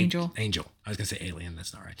 Angel. Angel. I was gonna say Alien.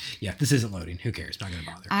 That's not right. Yeah, this isn't loading. Who cares? Not gonna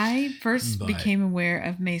bother. I first became aware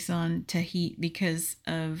of Maison Tahit because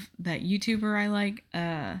of that YouTuber I like,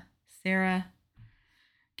 Sarah.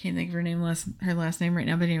 Can't think of her last name right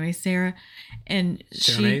now, but anyway, Sarah, and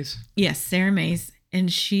Sarah Mays? Yes, Sarah Mays,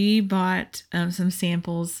 and she bought some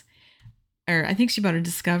samples, or I think she bought a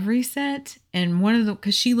discovery set, and one of the,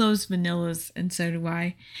 because she loves vanillas and so do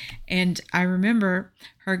I, and I remember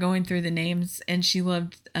her going through the names, and she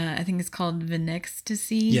loved I think it's called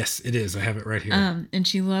Vinextasy. Yes, it is. I have it right here. And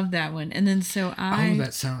she loved that one, and then so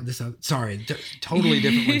totally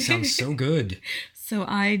different one sounds so good. So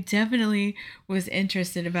I definitely was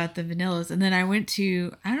interested about the vanillas. And then I went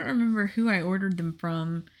to, I don't remember who I ordered them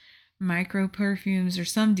from, Micro Perfumes or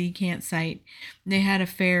some decant site. They had a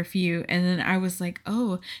fair few, and then I was like,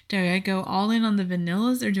 oh, do I go all in on the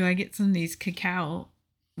vanillas or do I get some of these cacao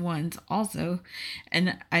ones also?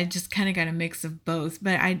 And I just kind of got a mix of both.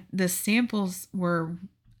 But the samples were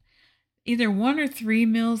either 1 or 3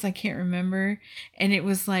 mils, I can't remember, and it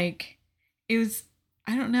was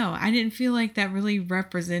I don't know, I didn't feel like that really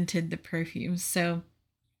represented the perfume. So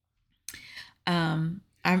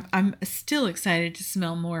I'm still excited to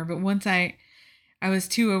smell more, but once I was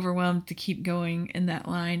too overwhelmed to keep going in that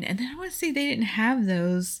line. And then I want to say they didn't have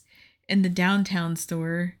those in the downtown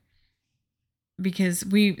store because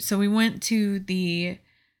we went to the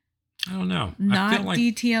I don't know. not I feel like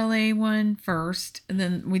DTLA one first, and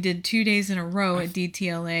then we did 2 days in a row at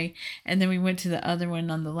DTLA, and then we went to the other one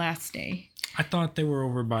on the last day. I thought they were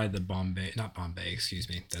over by the not Bombay, excuse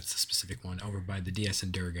me. That's the specific one, over by the DS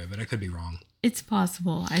and Durga, but I could be wrong. It's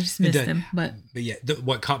possible. I just missed them, but yeah,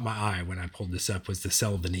 what caught my eye when I pulled this up was the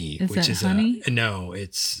Selvigny, Is which that is honey? No,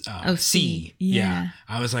 it's C. C. Yeah.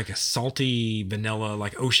 I was like a salty vanilla,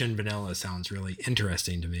 like ocean vanilla sounds really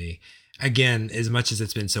interesting to me. Again, as much as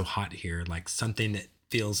it's been so hot here, like something that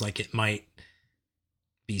feels like it might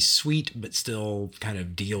be sweet, but still kind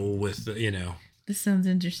of deal with, this sounds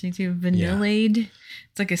interesting too. Vanillade. Yeah.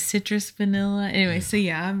 It's like a citrus vanilla. Anyway, so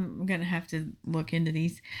yeah, I'm going to have to look into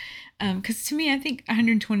these. Because to me, I think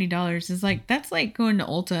 $120 is that's like going to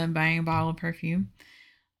Ulta and buying a bottle of perfume.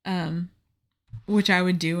 Which I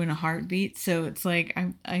would do in a heartbeat. So it's like,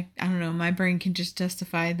 I don't know, my brain can just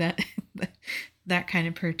justify that kind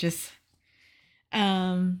of purchase.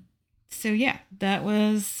 So yeah, that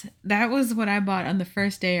was what I bought on the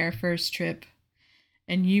first day, our first trip.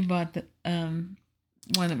 And you bought the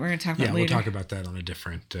one that we're going to talk about later. Yeah, we'll talk about that on a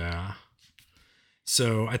different.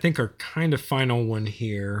 So I think our kind of final one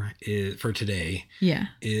here is for today. Yeah.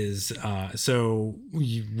 Is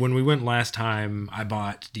when we went last time, I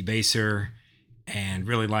bought Debaser and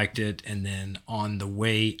really liked it, and then on the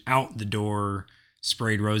way out the door,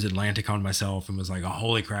 sprayed Rose Atlantic on myself and was like, "Oh,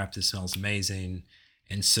 holy crap, this smells amazing!"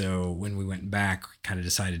 And so when we went back, kind of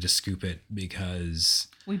decided to scoop it because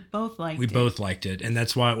we both liked it. And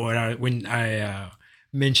that's why when I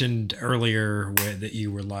mentioned earlier that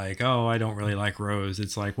you were like, oh, I don't really like Rose.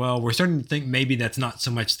 It's like, well, we're starting to think maybe that's not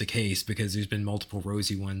so much the case because there's been multiple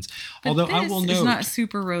rosy ones. But although I will note, it's not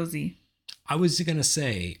super rosy. I was going to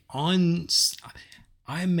say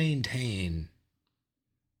I maintain,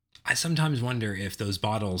 I sometimes wonder if those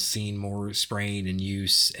bottles seen more sprayed and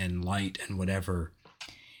use and light and whatever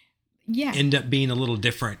end up being a little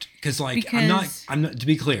different because I'm not to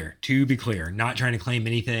be clear, not trying to claim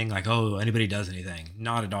anything like, oh, anybody does anything,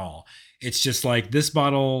 not at all. It's just like this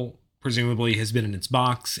bottle presumably has been in its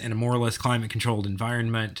box in a more or less climate controlled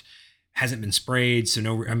environment, hasn't been sprayed,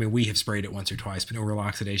 so we have sprayed it once or twice, but no real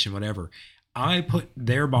oxidation, whatever. I put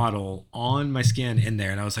their bottle on my skin in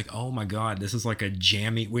there and I was like, oh my God, this is like a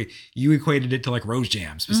jammy. You equated it to like rose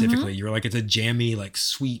jam specifically. Mm-hmm. You were like, it's a jammy, like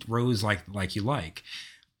sweet rose, like you like.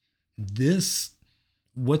 This,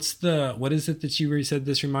 what is it that you said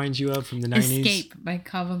this reminds you of from the 90s? Escape by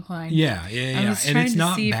Calvin Klein. Yeah. I was trying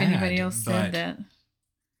to see if anybody else said that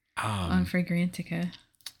on Fragrantica.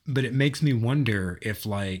 But it makes me wonder if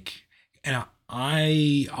and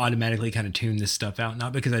I automatically kind of tune this stuff out,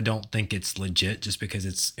 not because I don't think it's legit, just because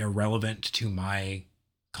it's irrelevant to my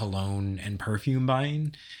cologne and perfume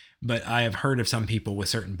buying. But I have heard of some people with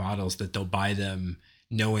certain bottles that they'll buy them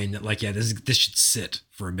knowing that this should sit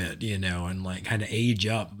for a bit, and like kind of age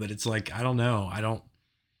up. But it's like, I don't know.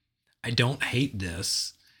 I don't hate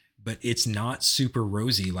this, but it's not super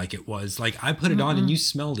rosy like it was. Like I put it on and you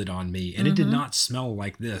smelled it on me and it did not smell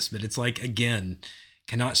like this, but it's like, again,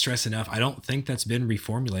 cannot stress enough. I don't think that's been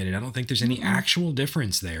reformulated. I don't think there's any actual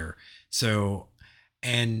difference there. So,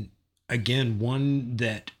 and again, one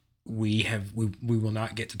that we will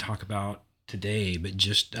not get to talk about today, but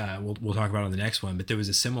just we'll talk about on the next one. But there was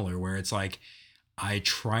a similar where it's like I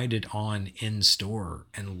tried it on in store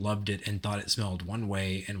and loved it and thought it smelled one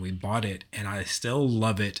way, and we bought it and I still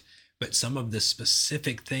love it, but some of the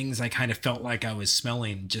specific things I kind of felt like I was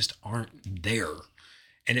smelling just aren't there.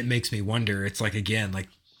 And it makes me wonder, it's like, again, like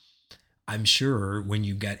I'm sure when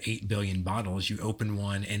you've got 8 billion bottles, you open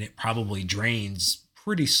one and it probably drains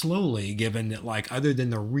pretty slowly, given that like other than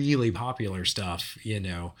the really popular stuff,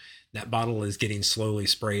 that bottle is getting slowly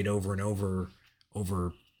sprayed over and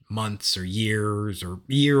over months or years or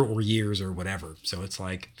years or whatever. So it's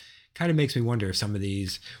like, kind of makes me wonder if some of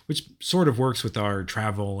these, which sort of works with our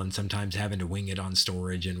travel and sometimes having to wing it on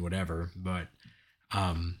storage and whatever. But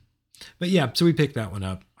yeah, so we picked that one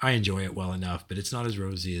up. I enjoy it well enough, but it's not as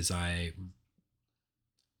rosy as I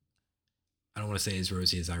I don't want to say as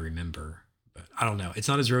rosy as I remember, but I don't know. It's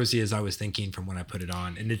not as rosy as I was thinking from when I put it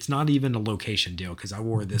on. And it's not even a location deal because I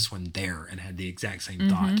wore this one there and had the exact same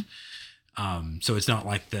thought. So it's not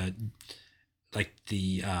like the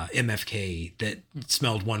MFK that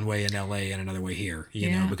smelled one way in LA and another way here,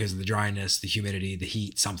 you know, because of the dryness, the humidity, the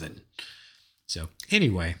heat, something. So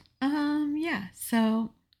anyway. Yeah.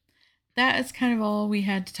 So that is kind of all we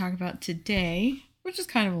had to talk about today, which is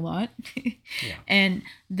kind of a lot. Yeah. And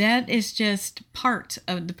that is just part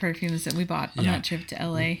of the perfumes that we bought on that trip to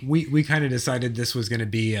LA. We kind of decided this was going to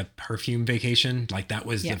be a perfume vacation. Like that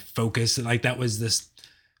was the focus. Like that was this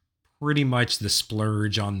pretty much the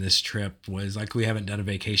splurge on this trip was like, we haven't done a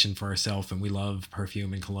vacation for ourselves and we love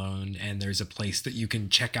perfume and cologne. And there's a place that you can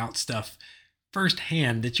check out stuff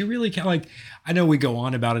firsthand that you really can. Like, I know we go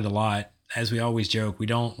on about it a lot. As we always joke,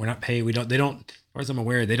 we're not paid. They don't, as far as I'm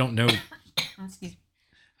aware, they don't know. Excuse me.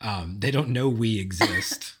 They don't know we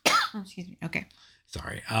exist. Excuse me. Okay.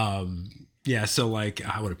 Sorry. Yeah. So like,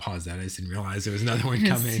 I would have paused that. I just didn't realize there was another one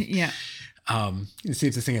coming. Yeah. You see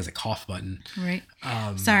if this thing has a cough button. Right.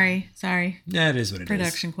 Sorry. Yeah, it is what it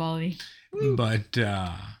Production quality. But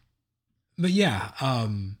yeah,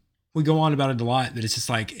 we go on about it a lot, but it's just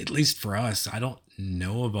like, at least for us, I don't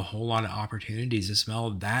know of a whole lot of opportunities to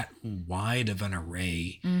smell that wide of an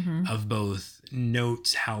array of both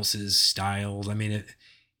notes, houses, styles. I mean,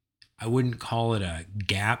 I wouldn't call it a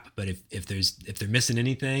gap, but if they're missing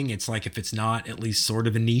anything, it's like, if it's not at least sort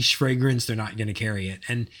of a niche fragrance, they're not going to carry it.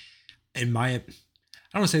 And I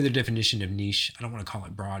don't want to say the definition of niche. I don't want to call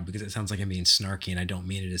it broad because it sounds like I'm being snarky and I don't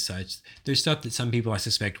mean it as such. There's stuff that some people I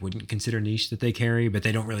suspect wouldn't consider niche that they carry, but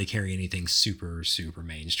they don't really carry anything super, super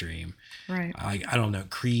mainstream. Right. I don't know.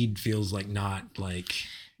 Creed feels like not like...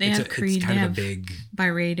 They have Creed, it's kind they of have a big...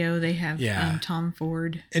 Byredo, they have Tom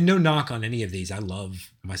Ford. And no knock on any of these. I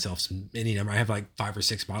love myself any number. I have like 5 or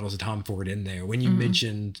 6 bottles of Tom Ford in there. When you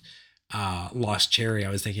mentioned... Lost Cherry, I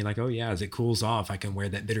was thinking like, oh yeah, as it cools off, I can wear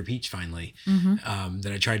that bitter peach finally.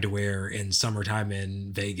 That I tried to wear in summertime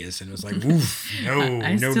in Vegas, and it was like, oof, no.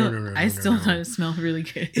 I still thought it smelled really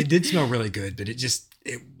good. It did smell really good, but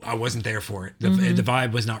I wasn't there for it. The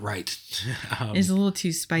vibe was not right. It's a little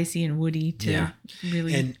too spicy and woody to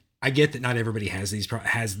really. And I get that not everybody has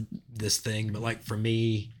this thing, but like for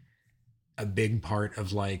me, a big part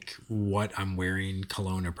of like what I'm wearing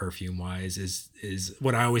cologne or perfume wise is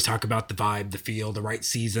what I always talk about: the vibe, the feel, the right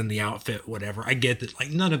season, the outfit, whatever. I get that like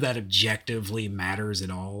none of that objectively matters at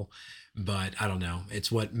all, but I don't know.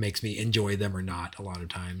 It's what makes me enjoy them or not a lot of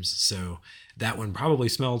times. So that one probably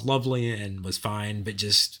smelled lovely and was fine, but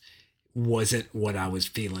just wasn't what I was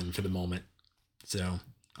feeling for the moment. So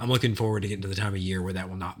I'm looking forward to getting to the time of year where that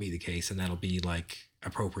will not be the case, and that'll be like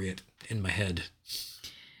appropriate in my head.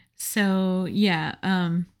 So yeah,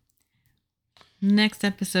 next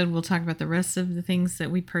episode we'll talk about the rest of the things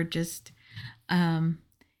that we purchased, and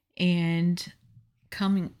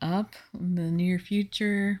coming up in the near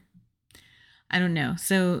future, I don't know.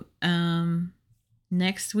 So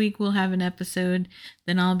next week we'll have an episode.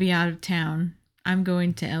 Then I'll be out of town. I'm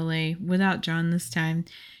going to LA without John this time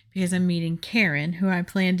because I'm meeting Karen, who I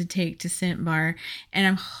plan to take to Scent Bar, and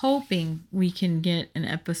I'm hoping we can get an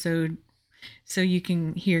episode so you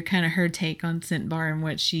can hear kind of her take on Scent Bar and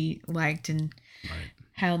what she liked and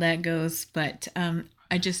how that goes. But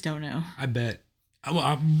I just don't know. I bet.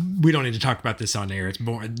 Well, we don't need to talk about this on air. It's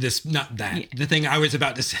boring. Not that. Yeah. The thing I was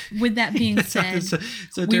about to say. With that being said, so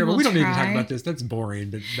terrible. We don't need to talk about this. That's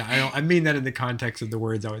boring. But I mean that in the context of the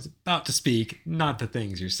words I was about to speak, not the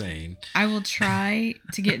things you're saying. I will try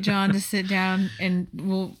to get John to sit down and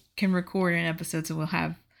can record an episode. So we'll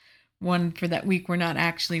have one for that week. We're not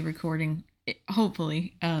actually recording.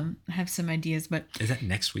 Hopefully, have some ideas. But is that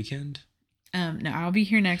next weekend? No, I'll be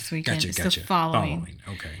here next weekend. Gotcha. The following.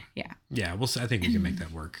 Okay. Yeah. Yeah. I think we can make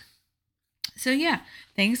that work. So yeah,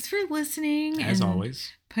 thanks for listening. As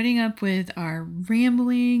always, putting up with our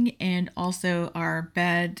rambling and also our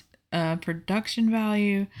bad production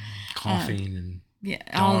value, coughing and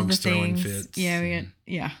all of the things. Fits I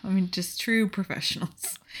mean, just true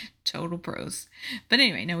professionals, total pros. But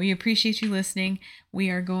anyway, no, we appreciate you listening. We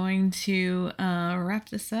are going to wrap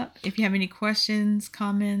this up. If you have any questions,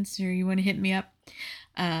 comments, or you want to hit me up,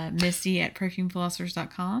 Misty at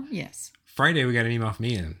perfumephilosophers.com. Yes. Friday we got an email from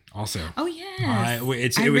Ian also. Oh yeah. It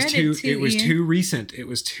was too recent. It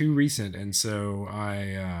was too recent, and so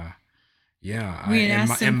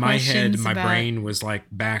in my head, my brain was like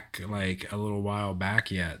back like a little while back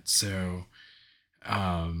yet. So,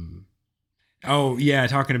 Oh yeah,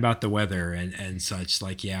 talking about the weather and such.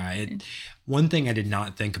 Like yeah, it. One thing I did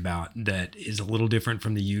not think about that is a little different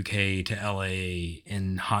from the UK to LA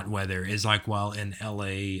in hot weather is like while in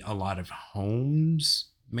LA a lot of homes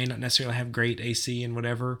may not necessarily have great AC and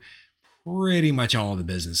whatever, pretty much all of the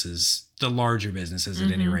businesses, the larger businesses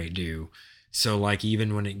at any rate do. So like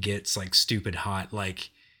even when it gets like stupid hot, like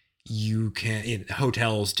you can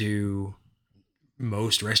hotels do,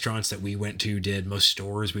 most restaurants that we went to did, most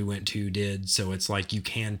stores we went to did. So it's like you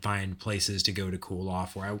can find places to go to cool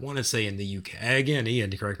off. Where I want to say in the UK, again,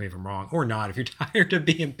 Ian, correct me if I'm wrong, or not, if you're tired of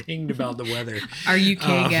being pinged about the weather. Our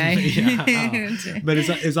UK guy. But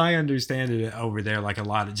as I understand it over there, like a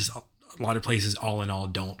lot of places all in all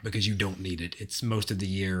don't, because you don't need it. It's most of the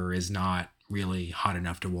year is not really hot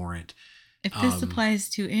enough to warrant. If this applies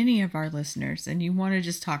to any of our listeners and you want to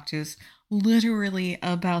just talk to us literally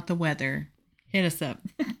about the weather, hit us up.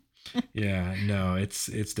 Yeah, no, it's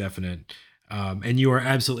definite. And you are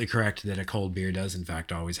absolutely correct that a cold beer does in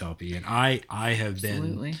fact always help you. And I've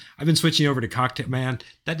been switching over to cocktail. Man,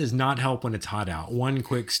 that does not help when it's hot out. One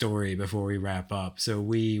quick story before we wrap up. So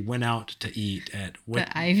we went out to eat at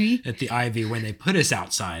the Ivy? At the Ivy when they put us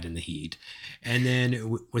outside in the heat. And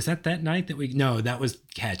then was that night that no, that was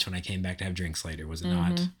Catch when I came back to have drinks later, was it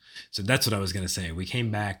not? So that's what I was going to say. We came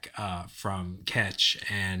back from Catch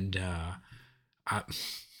and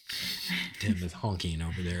Tim is honking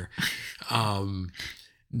over there. I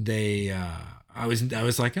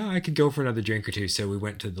was like, oh, I could go for another drink or two. So we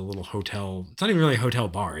went to the little hotel. It's not even really a hotel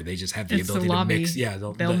bar. They just have the ability to mix. Yeah,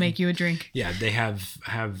 they'll make you a drink. Yeah, they have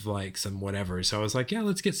like some whatever. So I was like, yeah,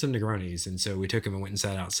 let's get some Negronis. And so we took them and went and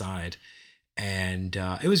sat outside. And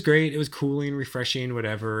it was great. It was cooling, refreshing,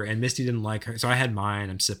 whatever. And Misty didn't like her, so I had mine.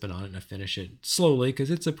 I'm sipping on it and I finish it slowly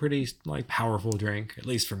because it's a pretty like powerful drink, at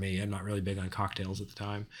least for me. I'm not really big on cocktails at the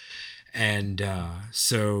time, and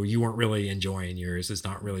so you weren't really enjoying yours. It's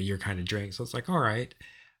not really your kind of drink, so it's like all right.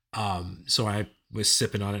 So I was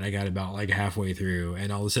sipping on it and I got about like halfway through,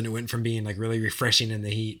 and all of a sudden it went from being like really refreshing in the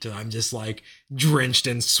heat to I'm just like drenched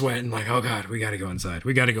in sweat and like, oh God, we got to go inside.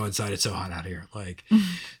 It's so hot out here. Like,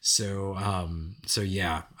 so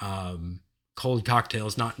yeah, cold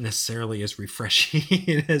cocktails, not necessarily as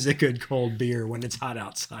refreshing as a good cold beer when it's hot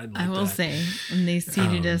outside. Like I will say, when they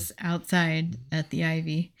seated us outside at the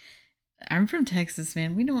Ivy, I'm from Texas,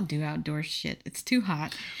 man. We don't do outdoor shit. It's too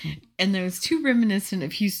hot. And it was too reminiscent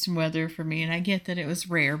of Houston weather for me. And I get that it was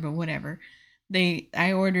rare, but whatever.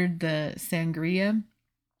 I ordered the sangria,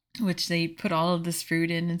 which they put all of this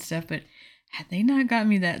fruit in and stuff. But had they not got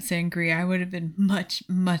me that sangria, I would have been much,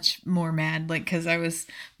 much more mad. Like, because I was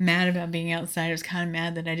mad about being outside. I was kind of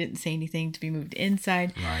mad that I didn't say anything to be moved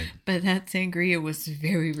inside. Right. But that sangria was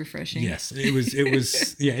very refreshing. Yes, it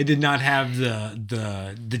was. Yeah, it did not have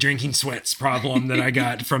the drinking sweats problem that I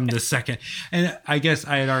got from the second. And I guess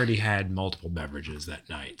I had already had multiple beverages that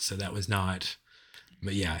night, so that was not.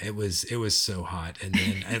 But yeah, it was so hot, and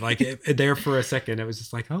then I like it there for a second. It was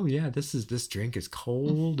just like, oh yeah, this drink is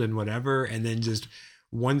cold and whatever, and then just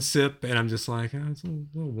one sip, and I'm just like, oh, it's a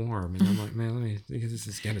little warm, and I'm like, man, let me, because this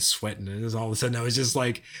is kind of sweating, and all of a sudden I was just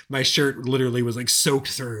like, my shirt literally was like soaked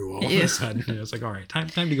through all of a sudden, and I was like, all right, time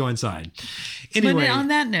to go inside. Anyway, but on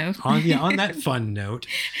that note, on that fun note,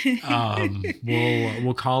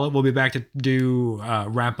 we'll call it. We'll be back to do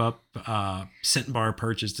wrap up scent bar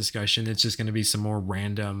purchase discussion. It's just going to be some more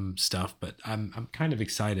random stuff, but I'm kind of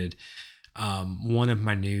excited. One of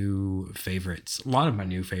my new favorites, a lot of my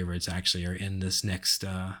new favorites actually are in this next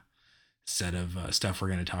set of stuff we're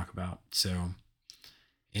going to talk about. So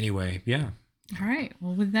anyway, yeah. All right.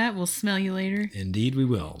 Well, with that, we'll smell you later. Indeed, we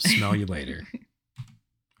will smell you later.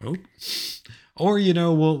 Oh, or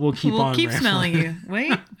we'll keep on. We'll keep smelling you.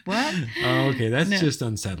 Wait, what? Oh, okay, that's just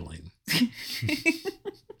unsettling.